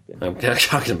Zion's Bank. Then. I'm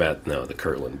talking about, the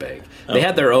Kirtland Bank. Oh. They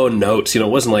had their own notes. It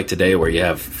wasn't like today where you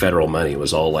have federal money. It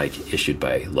was all like issued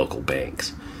by local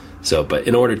banks. So, but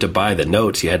in order to buy the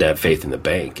notes, you had to have faith in the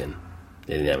bank, and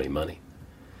they didn't have any money.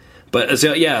 But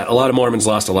so, a lot of Mormons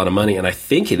lost a lot of money, and I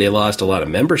think they lost a lot of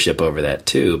membership over that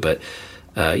too. But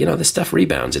this stuff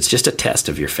rebounds. It's just a test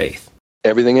of your faith.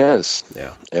 Everything is.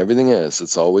 Yeah. Everything is.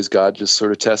 It's always God just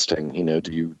sort of testing,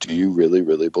 do you really,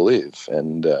 really believe?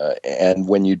 And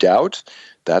when you doubt,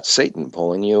 that's Satan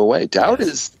pulling you away. Doubt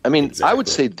is, exactly. I would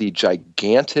say the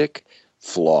gigantic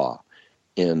flaw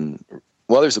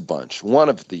there's a bunch. One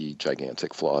of the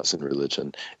gigantic flaws in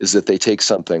religion is that they take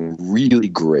something really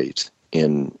great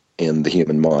in the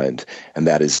human mind, and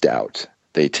that is doubt.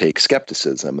 They take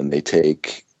skepticism and they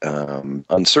take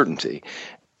uncertainty,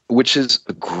 which is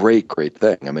a great, great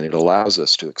thing. It allows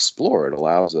us to explore. It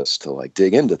allows us to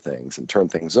dig into things and turn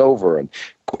things over and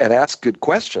ask good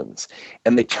questions.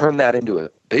 And they turn that into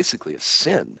basically a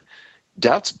sin.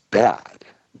 Doubt's bad.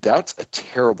 Doubt's a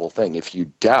terrible thing. If you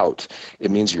doubt,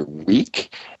 it means you're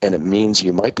weak, and it means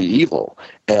you might be evil.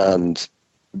 And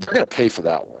they're going to pay for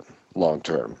that one long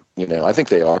term. I think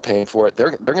they are paying for it.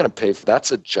 They're going to pay for.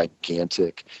 That's a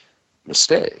gigantic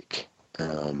mistake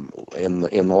in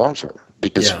the long term.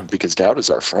 Because doubt is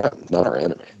our friend, not our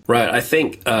enemy. Right. I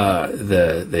think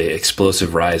the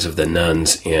explosive rise of the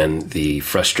nuns and the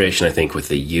frustration, I think, with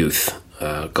the youth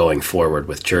going forward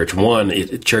with church. One,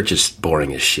 church is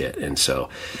boring as shit, and so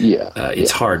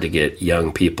it's hard to get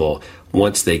young people,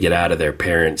 once they get out of their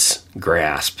parents'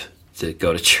 grasp, to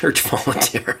go to church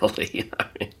voluntarily.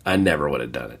 I never would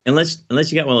have done it. Unless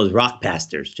you got one of those rock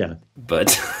pastors, John.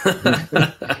 But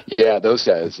yeah, those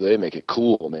guys, they make it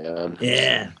cool, man.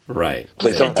 Yeah. Right.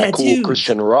 Play some of that cool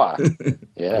Christian rock.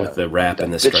 Yeah. With the rap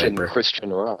and the striper.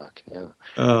 Christian rock, yeah.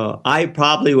 Oh, I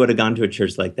probably would have gone to a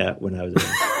church like that when I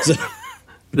was young.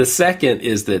 The second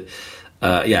is that,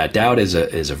 doubt is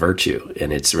a virtue,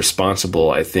 and it's responsible,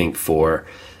 I think, for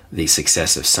the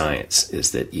success of science,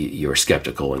 is that you're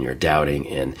skeptical and you're doubting,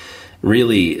 and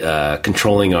really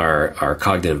controlling our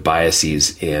cognitive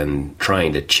biases and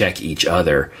trying to check each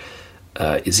other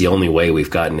is the only way we've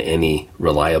gotten any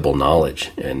reliable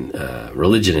knowledge. And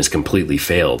religion has completely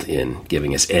failed in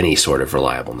giving us any sort of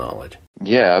reliable knowledge.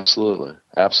 Yeah, absolutely.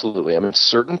 Absolutely.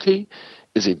 Certainty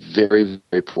is a very,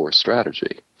 very poor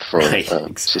strategy for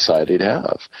society to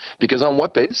have. Because on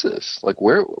what basis?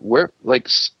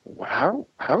 How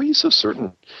are you so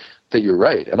certain that you're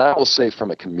right? And I will say,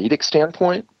 from a comedic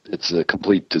standpoint, it's a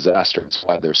complete disaster. It's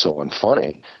why they're so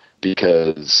unfunny.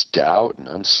 Because doubt and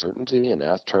uncertainty and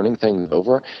turning things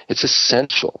over, it's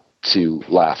essential to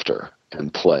laughter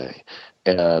and play.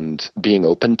 And being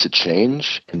open to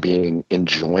change and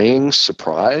enjoying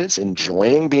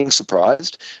being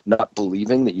surprised, not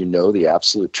believing that you know the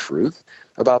absolute truth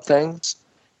about things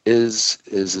is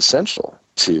essential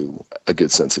to a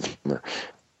good sense of humor.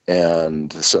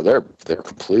 And so they're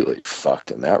completely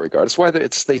fucked in that regard. It's why they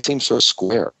seem so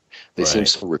square. They seem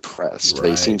so repressed. Right.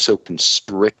 They seem so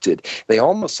constricted. They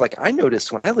almost, I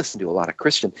noticed when I listen to a lot of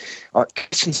Christians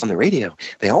on the radio,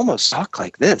 they almost talk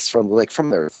like this from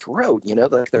their throat.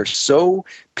 They're so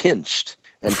pinched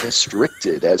and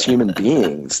constricted as human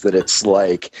beings that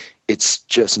it's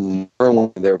just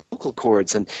narrowing their vocal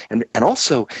cords, and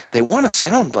also they want to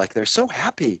sound like they're so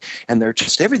happy, and they're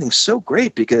just, everything's so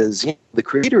great because the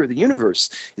creator of the universe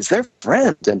is their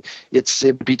friend, and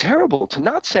it'd be terrible to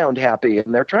not sound happy,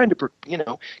 and they're trying to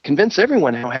convince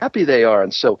everyone how happy they are,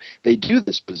 and so they do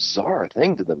this bizarre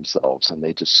thing to themselves, and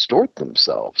they distort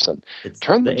themselves and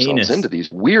turn themselves into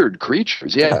these weird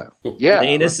creatures. Yeah. The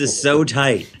anus is so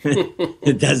tight.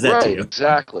 It does that to you.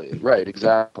 Exactly. Right,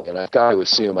 exactly. And I've got to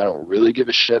assume, I don't really give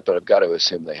a shit, but I've got to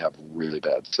assume they have really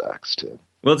bad sex too.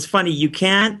 Well, it's funny, you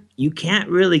can't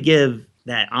really give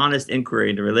that honest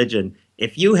inquiry into religion.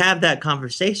 If you have that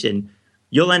conversation,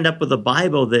 you'll end up with a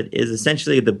Bible that is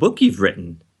essentially the book you've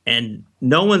written, and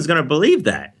no one's going to believe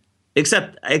that.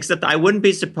 Except I wouldn't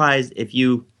be surprised if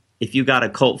you got a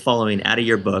cult following out of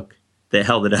your book that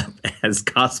held it up as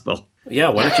gospel. Yeah,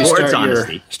 why don't you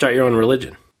start your own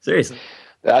religion? Seriously.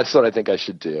 That's what I think I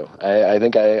should do. I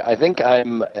think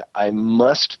I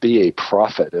must be a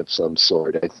prophet of some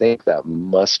sort. I think that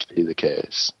must be the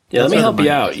case. Yeah, let me help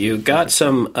you out. You got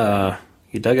some.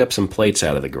 You dug up some plates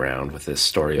out of the ground with this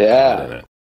story of God in it.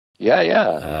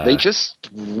 Yeah. They just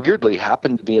weirdly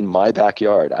happened to be in my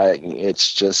backyard.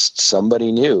 It's just somebody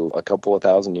knew a couple of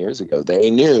thousand years ago. They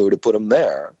knew to put them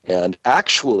there. And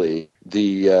actually,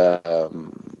 the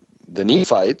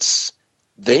Nephites,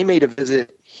 they made a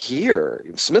visit here.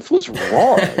 Smith was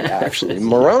wrong, actually.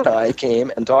 Moroni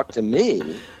came and talked to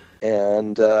me,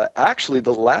 and actually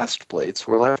the last plates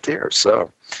were left here.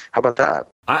 So how about that?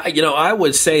 I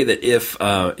would say that if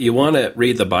you want to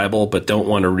read the Bible but don't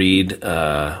want to read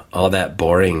all that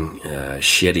boring,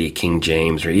 shitty King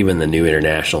James or even the New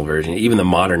International Version, even the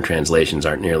modern translations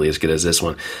aren't nearly as good as this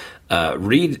one.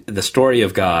 read the story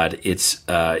of God. It's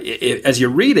as you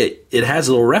read it, it has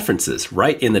little references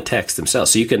right in the text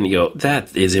themselves. So you can,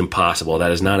 that is impossible.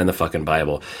 That is not in the fucking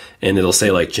Bible. And it'll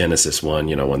say like Genesis 1,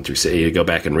 1 through 6. You go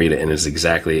back and read it, and it's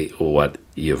exactly what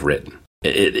you've written.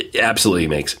 It absolutely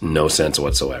makes no sense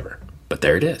whatsoever. But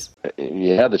there it is.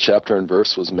 Yeah, the chapter and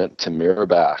verse was meant to mirror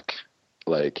back.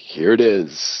 Like, here it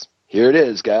is. Here it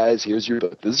is, guys. Here's your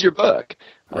book. This is your book.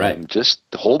 Right. Just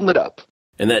holding it up.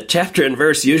 And that chapter and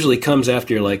verse usually comes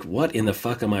after you're like, what in the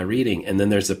fuck am I reading? And then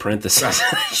there's the parenthesis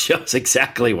that shows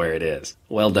exactly where it is.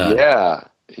 Well done.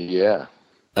 Yeah.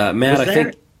 Matt, I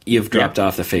think you've dropped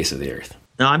off the face of the earth.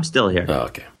 No, I'm still here. Oh,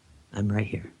 okay. I'm right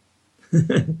here.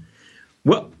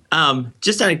 Well, I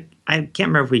can't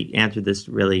remember if we answered this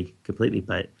really completely,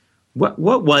 but what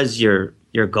was your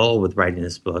goal with writing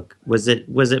this book? Was it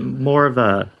more of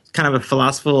a kind of a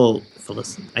philosophical?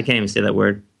 I can't even say that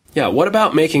word. Yeah, what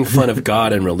about making fun of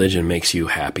God and religion makes you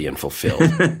happy and fulfilled?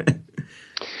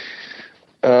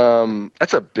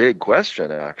 That's a big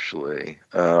question, actually.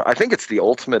 I think it's the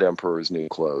ultimate emperor's new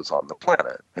clothes on the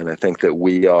planet. And I think that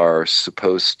we are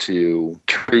supposed to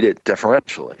treat it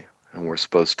deferentially. And we're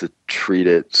supposed to treat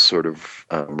it sort of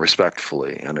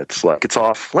respectfully. And it's like, it's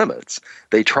off limits.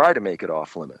 They try to make it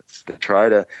off limits. They try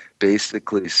to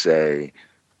basically say,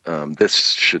 this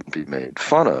shouldn't be made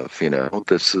fun of,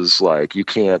 this is like, to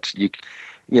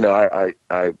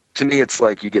me, it's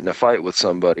like you get in a fight with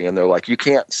somebody and they're like, you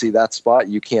can't see that spot.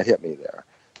 You can't hit me there.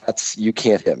 You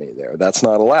can't hit me there. That's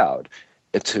not allowed.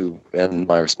 And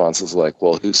my response is like,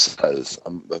 well, who says,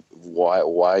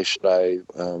 why should I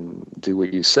do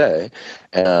what you say?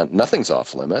 And nothing's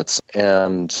off limits.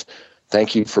 And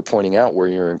thank you for pointing out where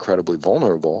you're incredibly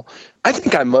vulnerable. I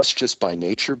think I must just by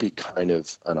nature be kind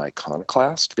of an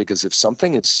iconoclast, because if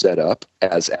something is set up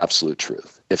as absolute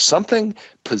truth, if something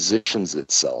positions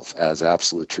itself as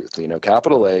absolute truth,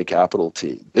 capital A, capital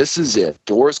T, this is it,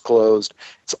 doors closed,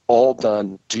 it's all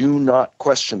done, do not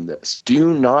question this,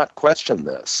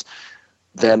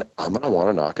 then I'm going to want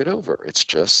to knock it over. It's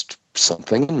just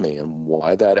something in me, and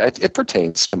why that, it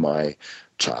pertains to my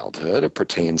childhood. It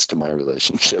pertains to my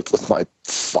relationship with my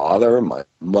father, my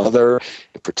mother.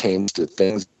 It pertains to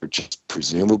things that are just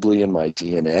presumably in my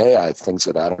DNA. I have things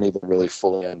that I don't even really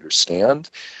fully understand.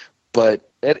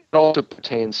 But it also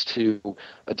pertains to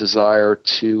a desire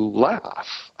to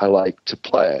laugh. I like to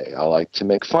play. I like to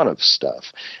make fun of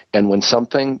stuff. And when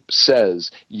something says,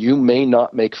 you may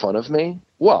not make fun of me,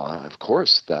 well, of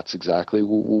course, that's exactly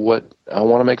what I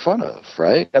want to make fun of,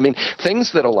 right? I mean,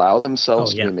 things that allow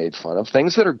themselves to be made fun of,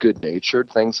 things that are good-natured,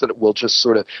 things that will just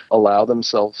sort of allow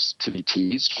themselves to be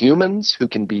teased, humans who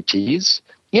can be teased,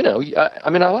 I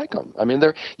like them. I mean,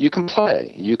 you can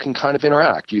play, you can kind of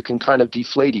interact, you can kind of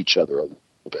deflate each other a little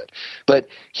bit. But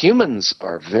humans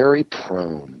are very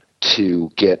prone to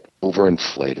get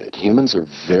overinflated. Humans are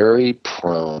very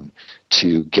prone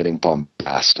to getting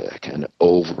bombastic and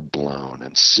overblown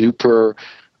and super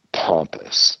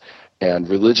pompous. And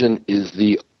religion is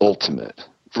the ultimate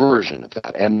version of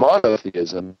that. And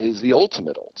monotheism is the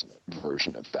ultimate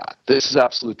version of that. This is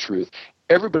absolute truth.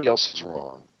 Everybody else is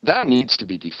wrong. That needs to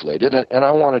be deflated, and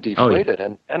I want to deflate it.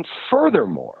 And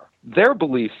furthermore, their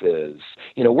belief is,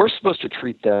 we're supposed to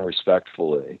treat them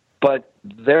respectfully, but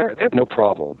they have no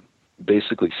problem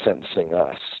basically sentencing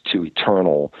us to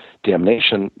eternal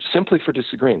damnation simply for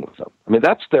disagreeing with them. I mean,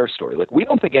 that's their story. Like, we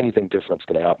don't think anything different is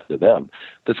going to happen to them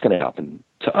that's going to happen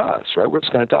to us, right? We're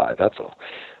just going to die, that's all.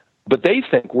 But they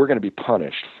think we're going to be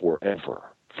punished forever,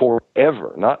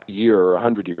 not a year or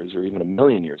 100 years or even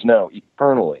 1,000,000 years. No,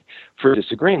 eternally for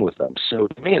disagreeing with them. So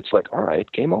to me, it's like, all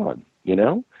right, game on,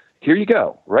 Here you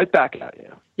go, right back at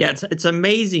you. Yeah, it's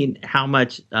amazing how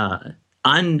much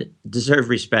undeserved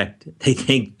respect they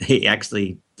think they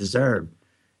actually deserve.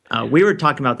 We were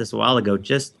talking about this a while ago,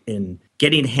 just in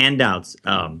getting handouts.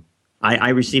 I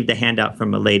received a handout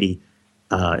from a lady.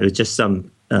 It was just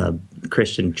some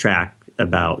Christian tract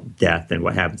about death and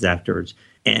what happens afterwards.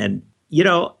 And,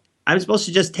 I'm supposed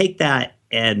to just take that.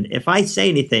 And if I say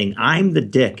anything, I'm the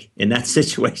dick in that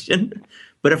situation.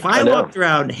 But if I walked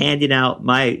around handing out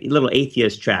my little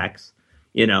atheist tracts,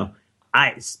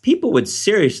 people would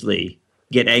seriously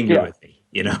get angry with me,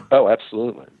 Oh,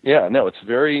 absolutely. Yeah, no, it's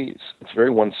very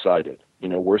one-sided.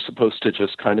 We're supposed to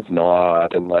just kind of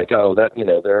nod and like, oh, that,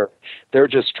 they're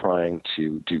just trying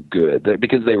to do good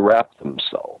because they wrap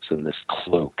themselves in this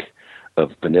cloak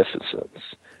of beneficence.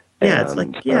 Yeah, it's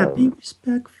like, be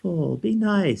respectful, be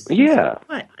nice. Yeah.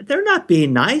 Like, they're not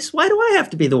being nice. Why do I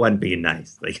have to be the one being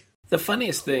nice? Like, the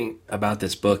funniest thing about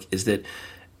this book is that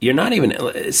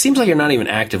it seems like you're not even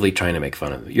actively trying to make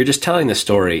fun of them. You're just telling the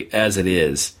story as it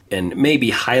is and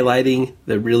maybe highlighting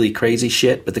the really crazy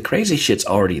shit, but the crazy shit's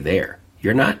already there.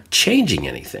 You're not changing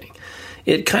anything.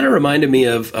 It kind of reminded me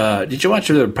of, did you watch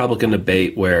the Republican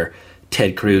debate where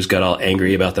Ted Cruz got all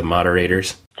angry about the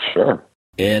moderators? Sure.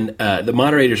 And the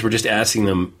moderators were just asking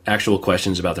them actual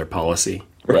questions about their policy.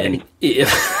 Right. And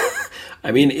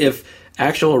if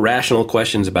actual rational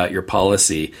questions about your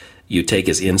policy you take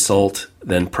as insult,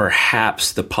 then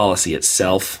perhaps the policy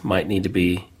itself might need to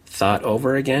be thought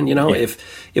over again.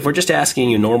 If we're just asking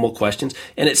you normal questions,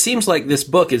 and it seems like this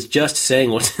book is just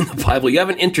saying what's in the Bible. You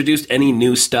haven't introduced any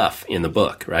new stuff in the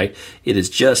book, right? It is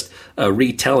just a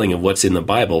retelling of what's in the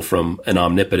Bible from an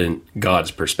omnipotent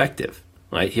God's perspective,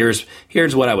 right? Here's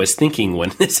what I was thinking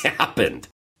when this happened.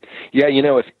 Yeah,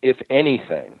 if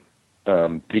anything,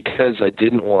 because I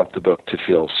didn't want the book to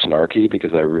feel snarky,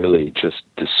 because I really just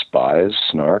despise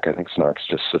snark. I think snark's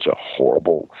just such a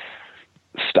horrible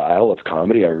style of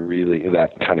comedy.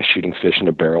 That kind of shooting fish in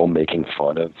a barrel, making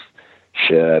fun of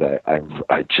shit,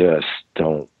 I just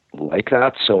don't like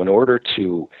that. So in order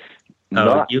to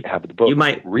have the book, you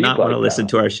might read not want to listen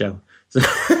to our show.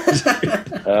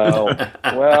 Oh,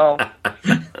 well,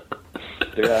 I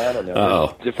don't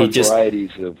know. Different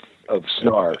varieties of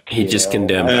snark. He just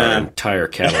condemned our entire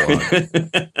catalog.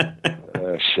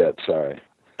 Oh, shit, sorry.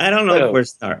 I don't know if we're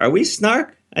snark. Are we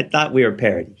snark? I thought we were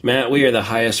parody. Matt, we are the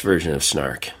highest version of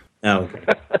snark. Oh, okay.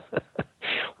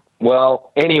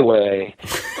 Well, anyway,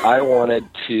 I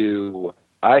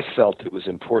felt it was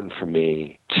important for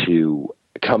me to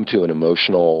come to an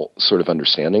emotional sort of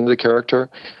understanding of the character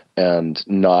and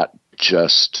not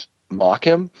just mock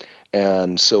him.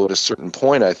 And so at a certain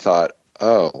point I thought,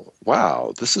 oh,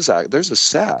 wow, there's a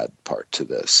sad part to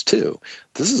this too.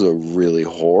 This is a really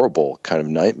horrible kind of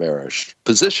nightmarish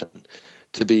position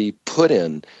to be put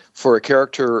in for a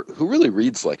character who really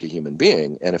reads like a human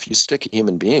being. And if you stick a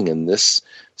human being in this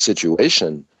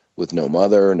situation with no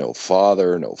mother, no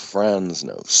father, no friends,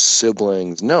 no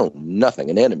siblings, nothing,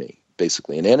 an enemy,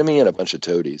 basically an enemy and a bunch of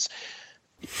toadies,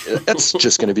 that's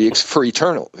just going to be for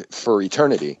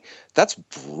eternity. That's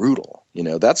brutal.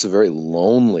 That's a very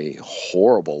lonely,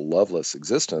 horrible, loveless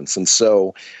existence. And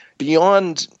so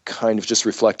beyond kind of just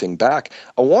reflecting back,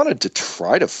 I wanted to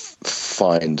try to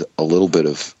find a little bit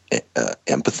of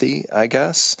empathy, I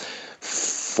guess,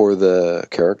 for the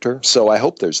character. So I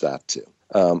hope there's that too.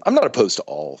 I'm not opposed to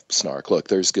all snark. Look,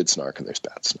 there's good snark and there's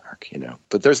bad snark,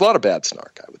 but there's a lot of bad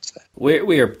snark, I would say.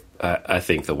 We are, I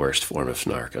think, the worst form of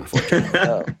snark, unfortunately.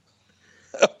 Oh.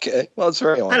 Okay. Well, it's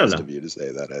very honest of you to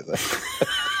say that, I think.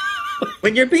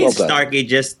 When you're being snarky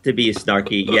just to be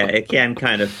snarky, yeah, it can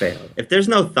kind of fail. If there's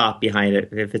no thought behind it,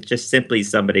 if it's just simply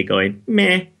somebody going,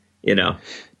 meh,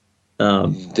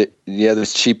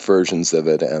 there's cheap versions of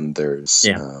it and there's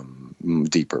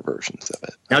deeper versions of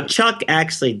it. Now, Chuck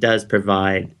actually does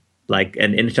provide like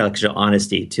an intellectual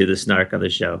honesty to the snark on the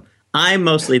show. I'm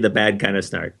mostly the bad kind of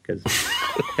snark because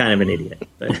kind of an idiot.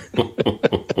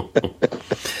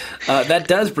 That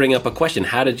does bring up a question.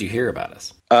 How did you hear about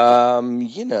us?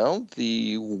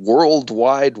 The World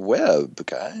Wide Web,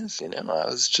 guys. I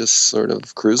was just sort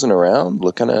of cruising around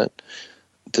looking at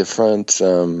different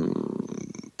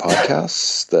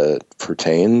podcasts that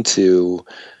pertain to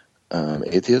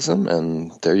atheism,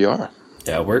 and there you are.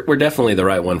 Yeah, we're definitely the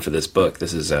right one for this book.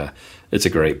 This is it's a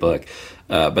great book.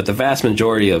 But the vast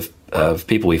majority of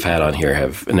people we've had on here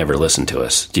have never listened to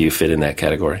us. Do you fit in that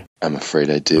category? I'm afraid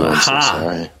I do. I'm so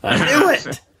sorry. I knew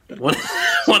it.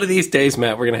 One of these days,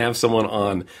 Matt, we're going to have someone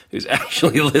on who's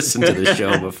actually listened to the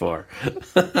show before.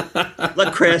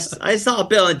 Look, Chris, I saw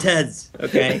Bill and Ted's,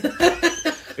 okay?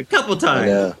 A couple times.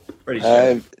 Yeah. Pretty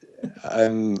sure.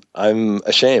 I'm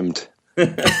ashamed.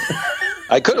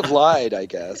 I could have lied, I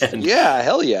guess. Yeah,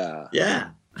 hell yeah.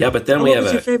 Yeah. Yeah, but then we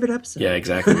have your favorite episode? Yeah,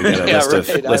 exactly. We got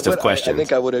a list of questions. I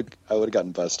think I would have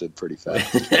gotten busted pretty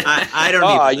fast. I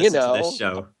don't need to listen to this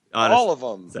show. Honestly, all of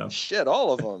them. So. Shit,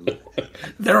 all of them.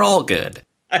 They're all good.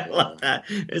 I love that.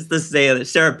 It's the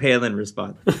Sarah Palin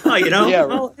response. Oh,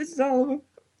 yeah, it's all of them.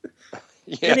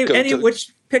 Yeah,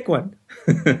 which pick one.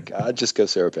 God, just go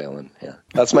Sarah Palin. Yeah,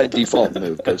 that's my default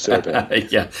move. Go Sarah Palin.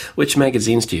 Yeah. Which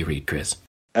magazines do you read, Chris?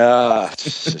 All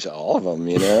of them,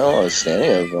 any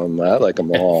of them. I like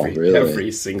them all, really.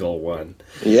 Every single one.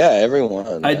 Yeah, every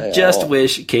one. I just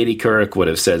wish Katie Couric would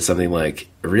have said something like,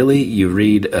 really? You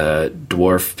read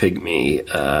Dwarf Pygmy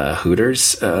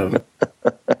Hooters?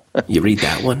 You read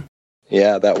that one?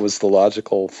 Yeah, that was the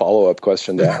logical follow-up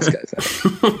question to ask, I think.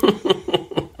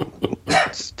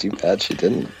 It's too bad she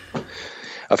didn't.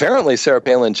 Apparently, Sarah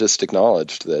Palin just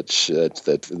acknowledged that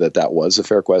that was a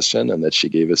fair question and that she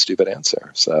gave a stupid answer.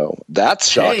 So that's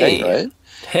shocking, right?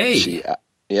 Hey.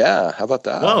 Yeah, how about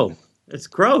that? Whoa, it's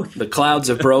growth. The clouds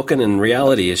have broken and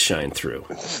reality has shined through.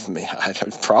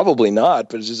 Probably not,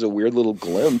 but it's just a weird little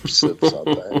glimpse of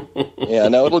something. Yeah,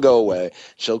 no, it'll go away.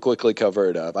 She'll quickly cover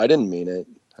it up. I didn't mean it.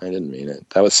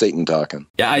 That was Satan talking.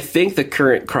 Yeah, I think the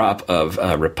current crop of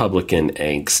Republican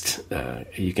angst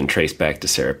you can trace back to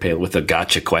Sarah Palin with the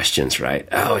gotcha questions, right?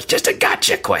 Oh, it's just a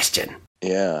gotcha question.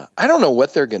 Yeah. I don't know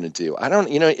what they're going to do.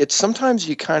 It's sometimes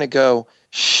you kind of go,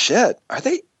 shit, are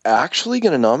they actually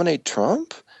going to nominate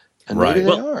Trump? And maybe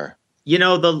they are.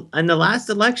 In the last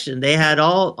election, they had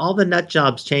all the nut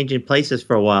jobs changing places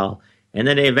for a while, and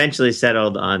then they eventually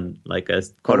settled on like a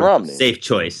quote safe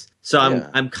choice. So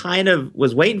I'm kind of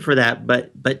was waiting for that,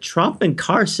 but Trump and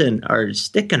Carson are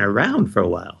sticking around for a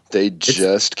while. They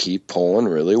just keep pulling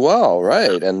really well,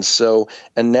 right? And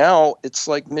now it's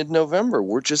like mid-November.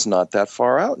 We're just not that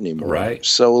far out anymore. Right.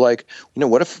 So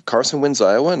what if Carson wins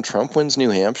Iowa and Trump wins New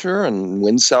Hampshire and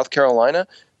wins South Carolina?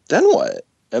 Then what?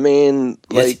 I mean,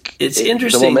 it's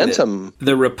interesting. The momentum.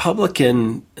 The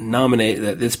Republican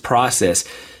this process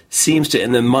seems to,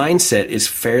 and the mindset is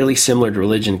fairly similar to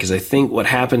religion, because I think what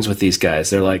happens with these guys,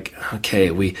 they're like,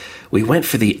 okay, we went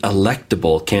for the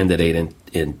electable candidate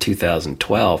in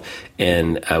 2012,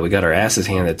 and we got our asses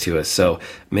handed to us. So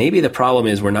maybe the problem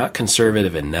is we're not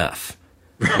conservative enough.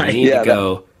 Right. We need to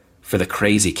go for the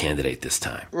crazy candidate this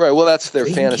time. Right. Well, that's their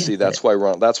fantasy. That's why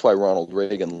Ronald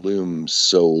Reagan looms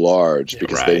so large,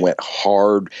 because they went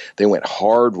hard. They went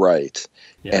hard right.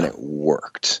 Yeah. And it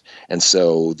worked. And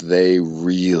so they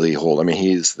really hold. I mean,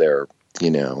 he's their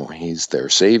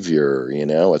savior.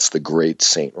 It's the great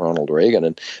Saint Ronald Reagan,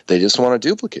 and they just want to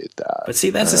duplicate that. But see,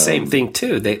 that's the same thing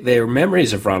too. Their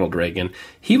memories of Ronald Reagan.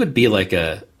 He would be like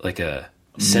a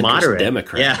centrist moderate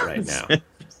Democrat right now.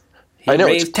 I know,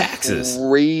 raised it's taxes.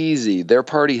 Crazy. Their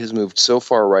party has moved so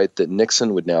far right that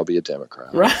Nixon would now be a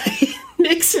Democrat. Right.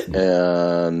 Nixon.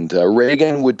 And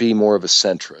Reagan would be more of a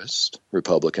centrist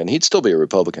Republican. He'd still be a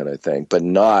Republican, I think, but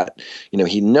not,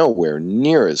 he's nowhere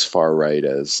near as far right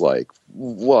as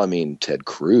Ted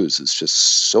Cruz is just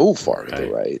so far to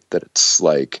the right that it's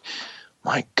like,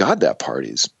 my God, that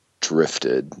party's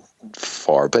drifted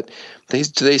far. But they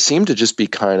seem to just be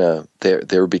kind of,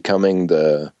 they're becoming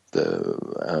the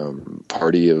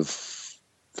party of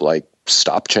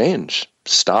stop change.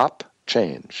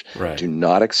 Right. Do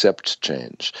not accept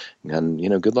change.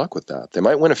 And good luck with that. They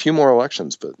might win a few more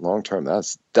elections, but long term,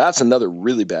 that's another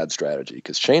really bad strategy,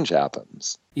 because change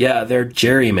happens. Yeah, they're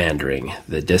gerrymandering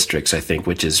the districts, I think,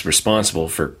 which is responsible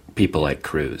for people like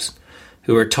Cruz,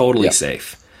 who are totally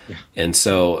safe. Yeah. And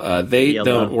so they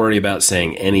don't worry about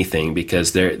saying anything,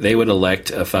 because they would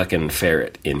elect a fucking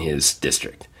ferret in his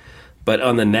district. But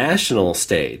on the national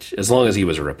stage, as long as he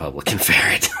was a Republican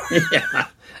ferret,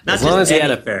 as long as he had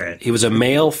a ferret, he was a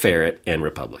male ferret and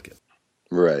Republican,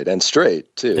 right, and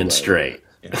straight too, and straight,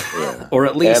 yeah. Or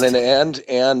at least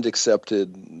and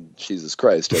accepted Jesus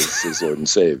Christ as his Lord and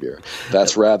Savior.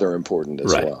 That's rather important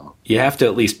as well. You have to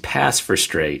at least pass for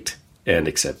straight and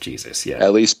accept Jesus. Yeah,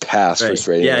 at least pass for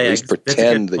straight. Yeah, at least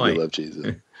pretend that you love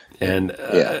Jesus. And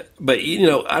but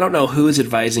I don't know who is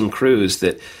advising Cruz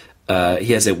that.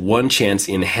 He has one chance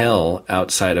in hell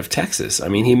outside of Texas. I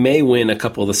mean, he may win a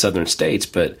couple of the southern states,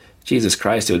 but Jesus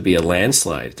Christ, it would be a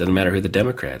landslide. It doesn't matter who the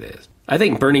Democrat is. I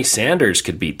think Bernie Sanders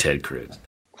could beat Ted Cruz.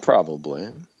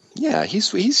 Probably. Yeah,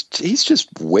 he's just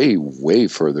way, way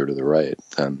further to the right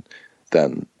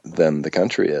than the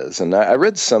country is. And I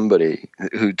read somebody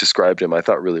who described him, I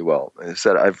thought, really well. He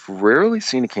said, I've rarely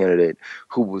seen a candidate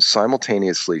who was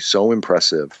simultaneously so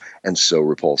impressive and so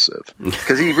repulsive.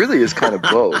 Because he really is kind of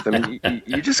both. I mean,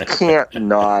 you just can't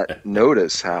not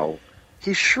notice how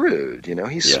he's shrewd,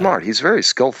 he's smart, he's very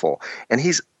skillful, and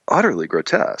he's utterly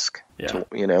grotesque. Yeah.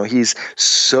 He's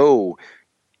so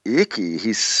icky.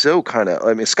 He's so kind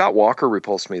of, Scott Walker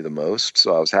repulsed me the most,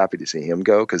 so I was happy to see him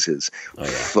go, because his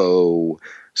faux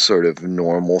sort of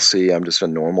normalcy, I'm just a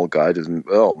normal guy,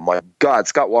 oh my God,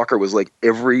 Scott Walker was like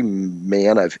every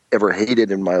man I've ever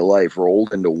hated in my life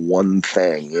rolled into one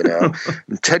thing, And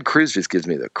Ted Cruz just gives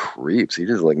me the creeps. He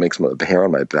just makes the hair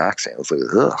on my back stand. It's like,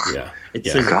 ugh. Yeah.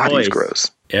 It's his voice. He's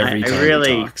gross. Every time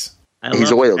he talks.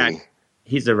 He's oily.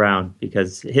 He's around,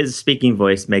 because his speaking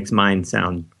voice makes mine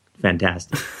sound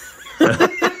fantastic.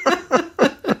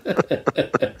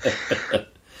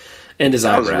 And his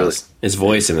eyebrows, his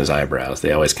voice and his eyebrows,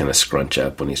 they always kind of scrunch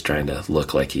up when he's trying to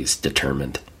look like he's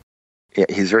determined. Yeah,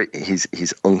 he's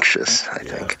unctuous, I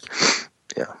think.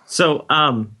 Yeah. So,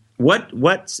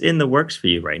 what's in the works for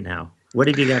you right now? What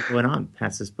have you got going on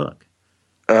past this book?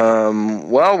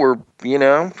 Well, we're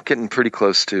getting pretty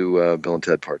close to Bill and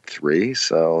Ted Part 3,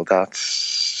 so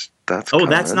that's. Oh,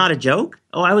 that's not a joke?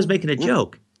 Oh, I was making a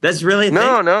joke. That's really a thing?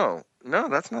 No,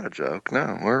 that's not a joke.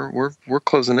 No, we're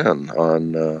closing in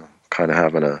on kind of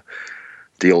having a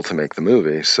deal to make the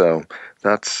movie. So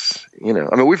that's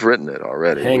we've written it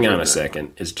already. Hang on a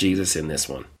second. Is Jesus in this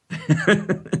one?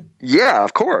 Yeah,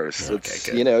 of course. Okay, it's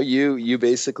good. you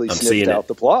basically sniffed out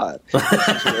the plot.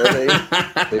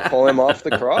 They pull him off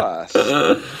the cross.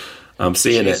 I'm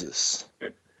seeing Jesus.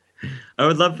 it. I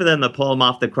would love for them to pull him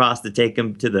off the cross to take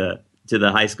him to the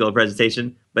high school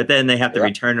presentation, but then they have to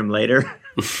return him later.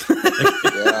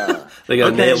 Yeah. They got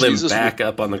to nail him back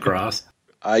up on the cross.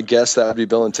 I guess that would be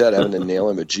Bill and Ted having to nail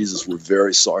him, but Jesus, we're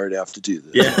very sorry to have to do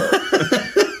this. Yeah.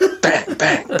 Bang,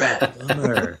 bang, bang.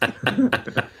 Bummer.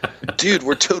 Dude,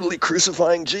 we're totally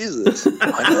crucifying Jesus.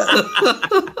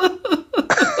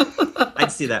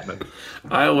 I'd see that movie.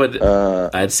 I would.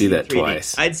 I'd see that 3D.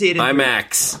 twice. I'd see it in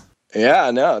IMAX.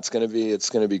 Yeah, no, it's gonna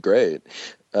be great.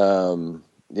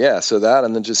 Yeah, so that,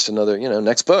 and then just another,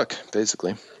 next book,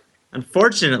 basically.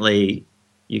 Unfortunately,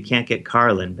 you can't get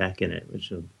Carlin back in it,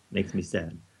 which makes me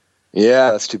sad.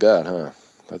 Yeah, that's too bad, huh?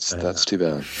 That's too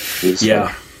bad.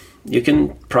 Yeah, you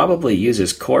can probably use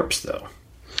his corpse though.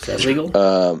 Is that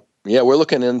legal? Yeah, we're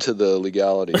looking into the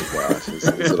legality of that.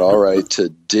 Is it all right to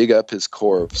dig up his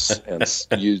corpse and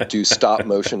you do stop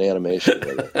motion animation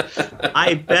with it?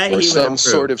 I bet or he some would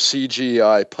sort of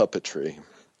CGI puppetry.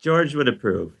 George would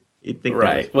approve. You'd think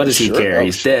Right. What does he care? Oh,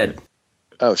 He's dead.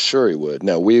 Oh, sure he would.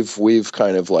 No, we've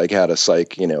kind of like had a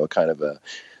kind of a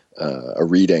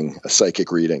reading, a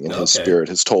psychic reading, and his spirit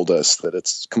has told us that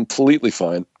it's completely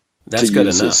fine That's to good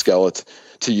use enough.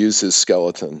 his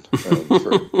skeleton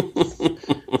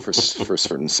for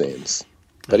certain scenes.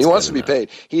 But he wants to be paid.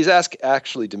 He's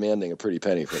actually demanding a pretty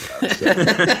penny for that.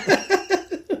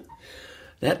 So.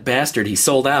 That bastard, he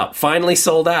sold out. Finally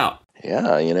sold out.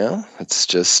 Yeah, it's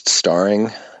just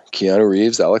starring Keanu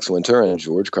Reeves, Alex Winter, and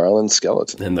George Carlin's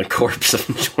skeleton. And the corpse of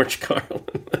George Carlin.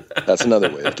 That's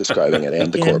another way of describing it,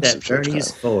 and the corpse of George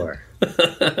Carlin.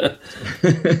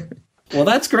 Well,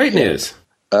 that's great news.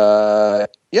 Yeah,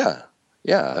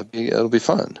 it'll be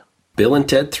fun. Bill and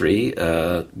Ted 3,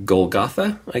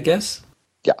 Golgotha, I guess?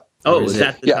 Yeah. Oh, is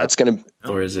that? It's going to...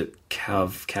 Or is it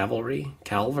Calvary?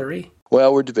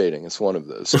 Well, we're debating. It's one of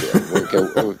those two.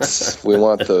 We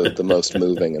want the most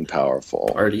moving and powerful.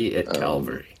 Party at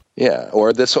Calvary. Yeah, or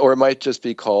it might just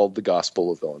be called The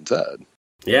Gospel of Bill and Ted.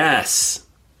 Yes!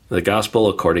 The Gospel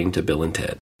according to Bill and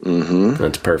Ted. Mm-hmm.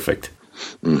 That's perfect.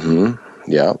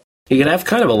 Mm-hmm. Yeah. You could have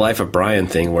kind of a Life of Brian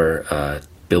thing where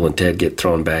Bill and Ted get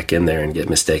thrown back in there and get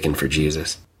mistaken for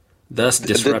Jesus, thus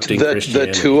disrupting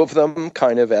Christianity. The two of them,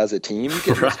 kind of as a team,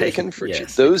 get mistaken for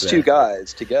Jesus. Those two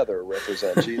guys together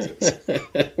represent Jesus.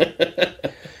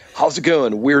 How's it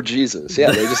going? We're Jesus.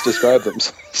 Yeah, they just describe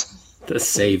themselves. The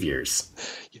saviors.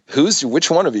 Which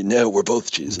one of you? No, we're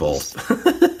both Jesus. Both.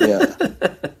 Yeah.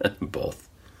 Both.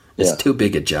 It's too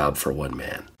big a job for one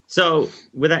man. So,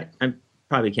 with that, I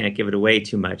probably can't give it away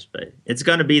too much, but it's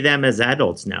going to be them as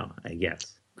adults now, I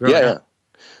guess. Yeah.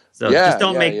 So just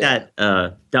don't make that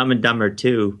Dumb and Dumber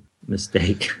 2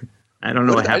 mistake. I don't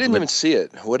know what happened. I didn't even see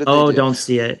it. What did they do? Don't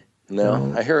see it.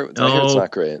 No. I hear it's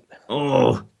not great.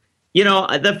 Oh.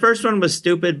 The first one was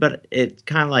stupid, but it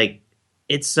kind of like,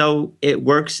 it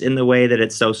works in the way that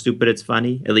it's so stupid it's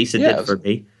funny. At least it did for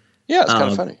me. Yeah, it's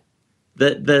kind of funny.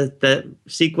 The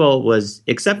sequel was,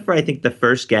 except for I think the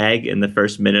first gag in the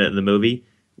first minute of the movie,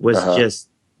 was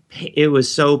it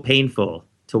was so painful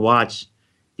to watch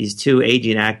these two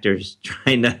aging actors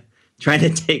trying to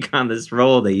take on this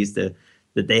role that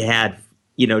they had,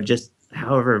 just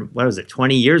however, what was it,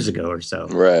 20 years ago or so.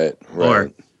 Right.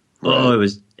 It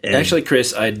was. Actually,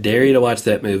 Chris, I dare you to watch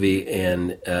that movie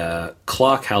and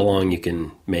clock how long you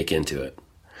can make into it.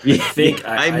 I think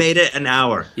I made it an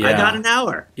hour. Yeah. I got an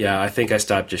hour. Yeah, I think I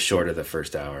stopped just short of the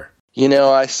first hour.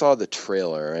 I saw the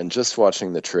trailer, and just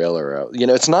watching the trailer,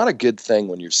 it's not a good thing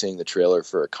when you're seeing the trailer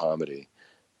for a comedy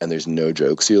and there's no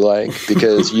jokes you like,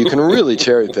 because you can really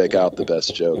cherry pick out the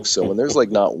best jokes. So when there's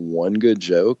like not one good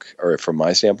joke, or from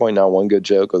my standpoint, not one good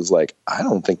joke, I was like, I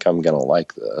don't think I'm going to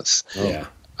like this. Yeah.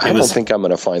 I don't think I'm going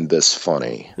to find this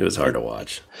funny. It was hard to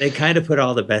watch. They kind of put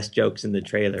all the best jokes in the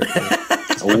trailer.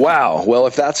 Wow. Well,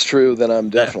 if that's true, then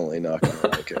I'm definitely not going to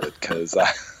like it, because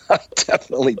I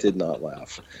definitely did not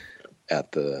laugh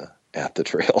at the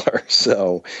trailer.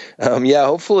 So,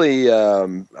 hopefully,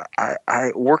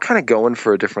 we're kind of going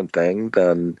for a different thing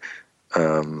than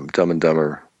Dumb and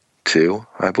Dumber 2,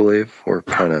 I believe. We're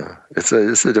kind of it's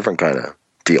a different kind of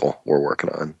deal we're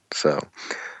working on. So,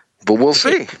 but we'll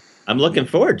see. I'm looking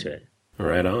forward to it.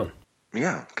 Right on.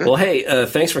 Yeah, good. Well, hey,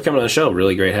 thanks for coming on the show.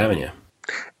 Really great having you.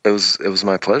 It was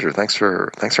my pleasure. Thanks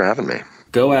for having me.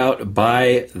 Go out,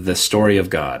 buy The Story of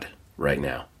God right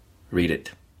now. Read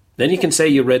it. Then you can say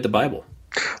you read the Bible.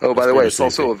 Oh, by the way,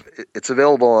 it's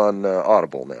available on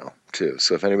Audible now too.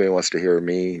 So if anybody wants to hear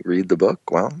me read the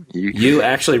book, well, you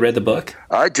actually read the book?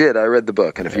 I did. I read the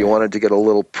book, and if you wanted to get a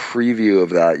little preview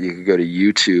of that, you could go to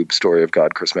YouTube, Story of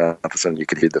God, Chris Matheson. You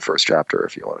could read the first chapter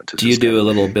if you wanted to. Do you do a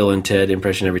little Bill and Ted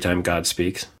impression every time God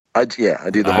speaks? I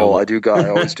do the whole. I do God. I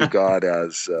always do God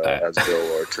as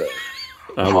Bill or Ted.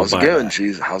 How's it going,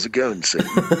 Jesus? How's it going, Satan?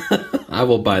 I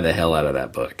will buy the hell out of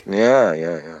that book.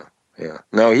 Yeah.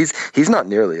 No, he's not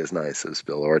nearly as nice as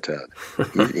Bill or Ted.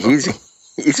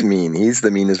 He's mean. He's the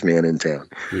meanest man in town.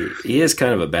 He is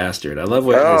kind of a bastard. I love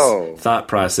what his thought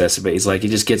process, but he's like, he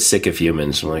just gets sick of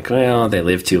humans. I'm like, well, they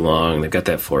live too long. They've got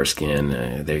that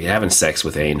foreskin. They're having sex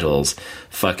with angels.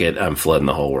 Fuck it. I'm flooding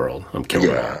the whole world. I'm killing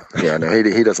them. Yeah, no,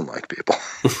 he doesn't like people.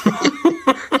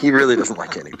 He really doesn't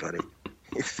like anybody.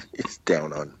 He's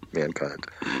down on mankind.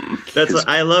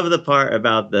 I love the part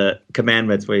about the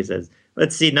commandments where he says,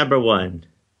 let's see, number 1,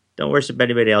 don't worship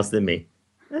anybody else than me.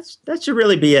 That should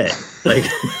really be it. Like,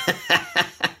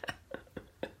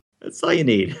 that's all you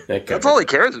need. That's all he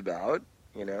cares about.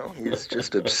 He's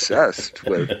just obsessed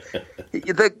with.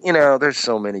 There's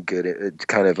so many good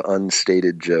kind of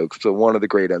unstated jokes. So one of the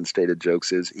great unstated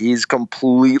jokes is he's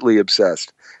completely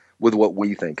obsessed with what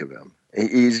we think of him.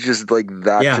 He's just like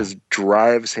that. Yeah. Just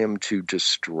drives him to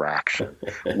distraction.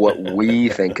 What we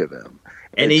think of him,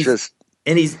 and he's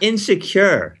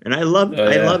insecure. And I loved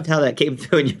how that came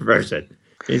through in your version.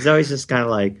 He's always just kind of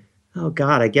like, oh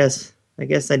God, I guess I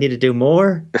need to do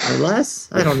more or less.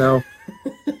 I don't know.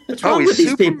 What's wrong with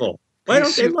these people? Why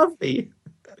don't they love me?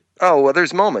 Oh, well,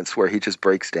 there's moments where he just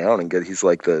breaks down and he's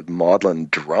like the maudlin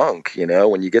drunk,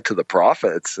 when you get to the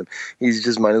prophets, and he's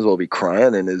just might as well be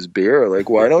crying in his beer. Like,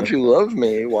 why don't you love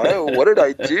me? What did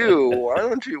I do? Why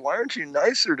aren't you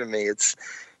nicer to me?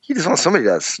 He just wants somebody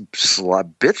to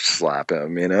bitch slap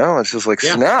him, It's just like,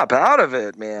 snap out of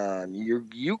it, man.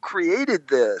 You created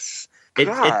this.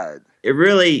 God. It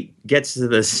really gets to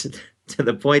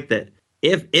the point that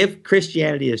if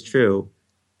Christianity is true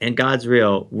and God's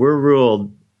real, we're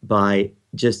ruled by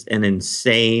just an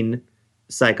insane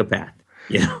psychopath.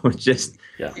 Just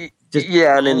an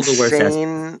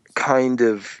insane kind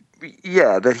of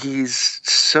that he's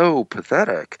so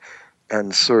pathetic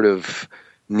and sort of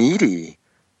needy.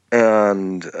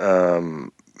 And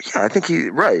I think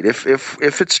right.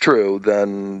 If it's true,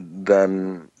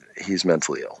 then he's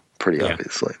mentally ill, pretty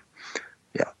obviously.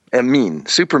 Yeah, and mean,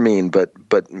 super mean, but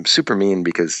super mean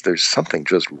because there's something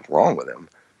just wrong with him.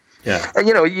 Yeah, and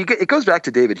it goes back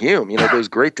to David Hume. Those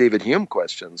great David Hume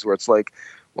questions where it's like,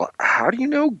 well, how do you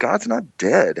know God's not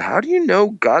dead? How do you know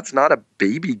God's not a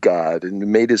baby God and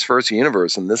made his first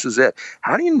universe and this is it?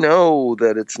 How do you know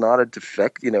that it's not a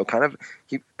defect?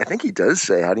 I think he does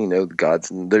say, how do you know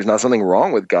there's not something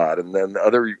wrong with God? And then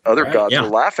other gods are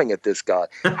laughing at this God.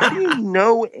 How do you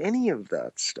know any of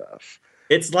that stuff?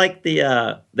 It's like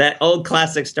that old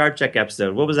classic Star Trek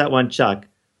episode. What was that one, Chuck,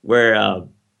 where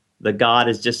the God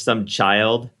is just some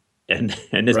child and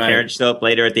his parents show up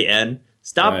later at the end?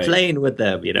 Stop playing with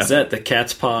them, Is that the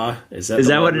cat's paw? Is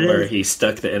that what it is? Where he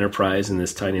stuck the Enterprise in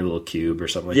this tiny little cube or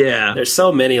something like that? Yeah. There's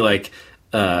so many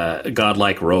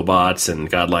godlike robots and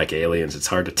godlike aliens. It's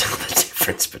hard to tell the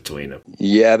difference between them.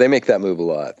 Yeah, they make that move a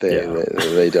lot.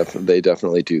 They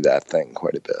definitely do that thing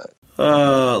quite a bit.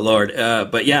 Oh, Lord.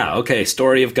 But yeah, okay.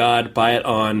 Story of God. Buy it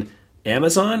on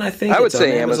Amazon, I think. I would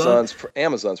say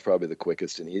Amazon's probably the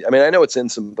quickest and easy. I mean, I know it's in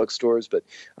some bookstores, but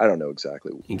I don't know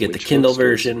exactly. You can get the Kindle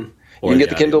version. You can get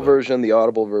the Kindle version, the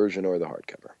Audible version, or the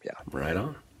hardcover. Yeah. Right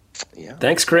on. Yeah.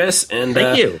 Thanks, Chris. And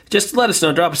thank you. Just let us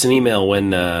know. Drop us an email when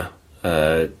Bill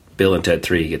and Ted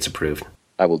 3 gets approved.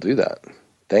 I will do that.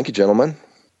 Thank you, gentlemen.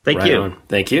 Thank you. On.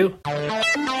 Thank you.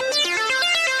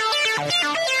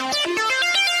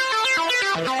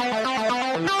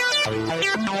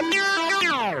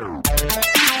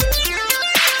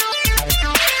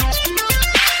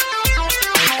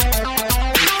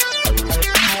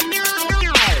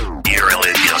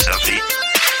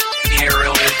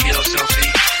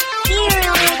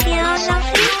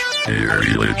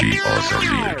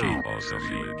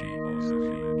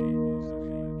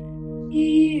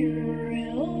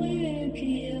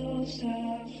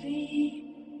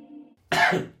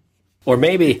 Or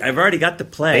maybe I've already got the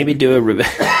plague. Maybe do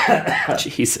a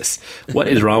Jesus. What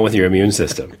is wrong with your immune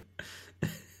system?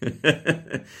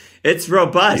 It's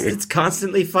robust. It's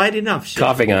constantly fighting off shit.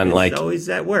 Coughing on it's always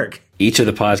at work. Each of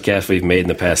the podcasts we've made in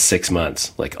the past 6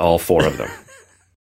 months, like all 4 of them.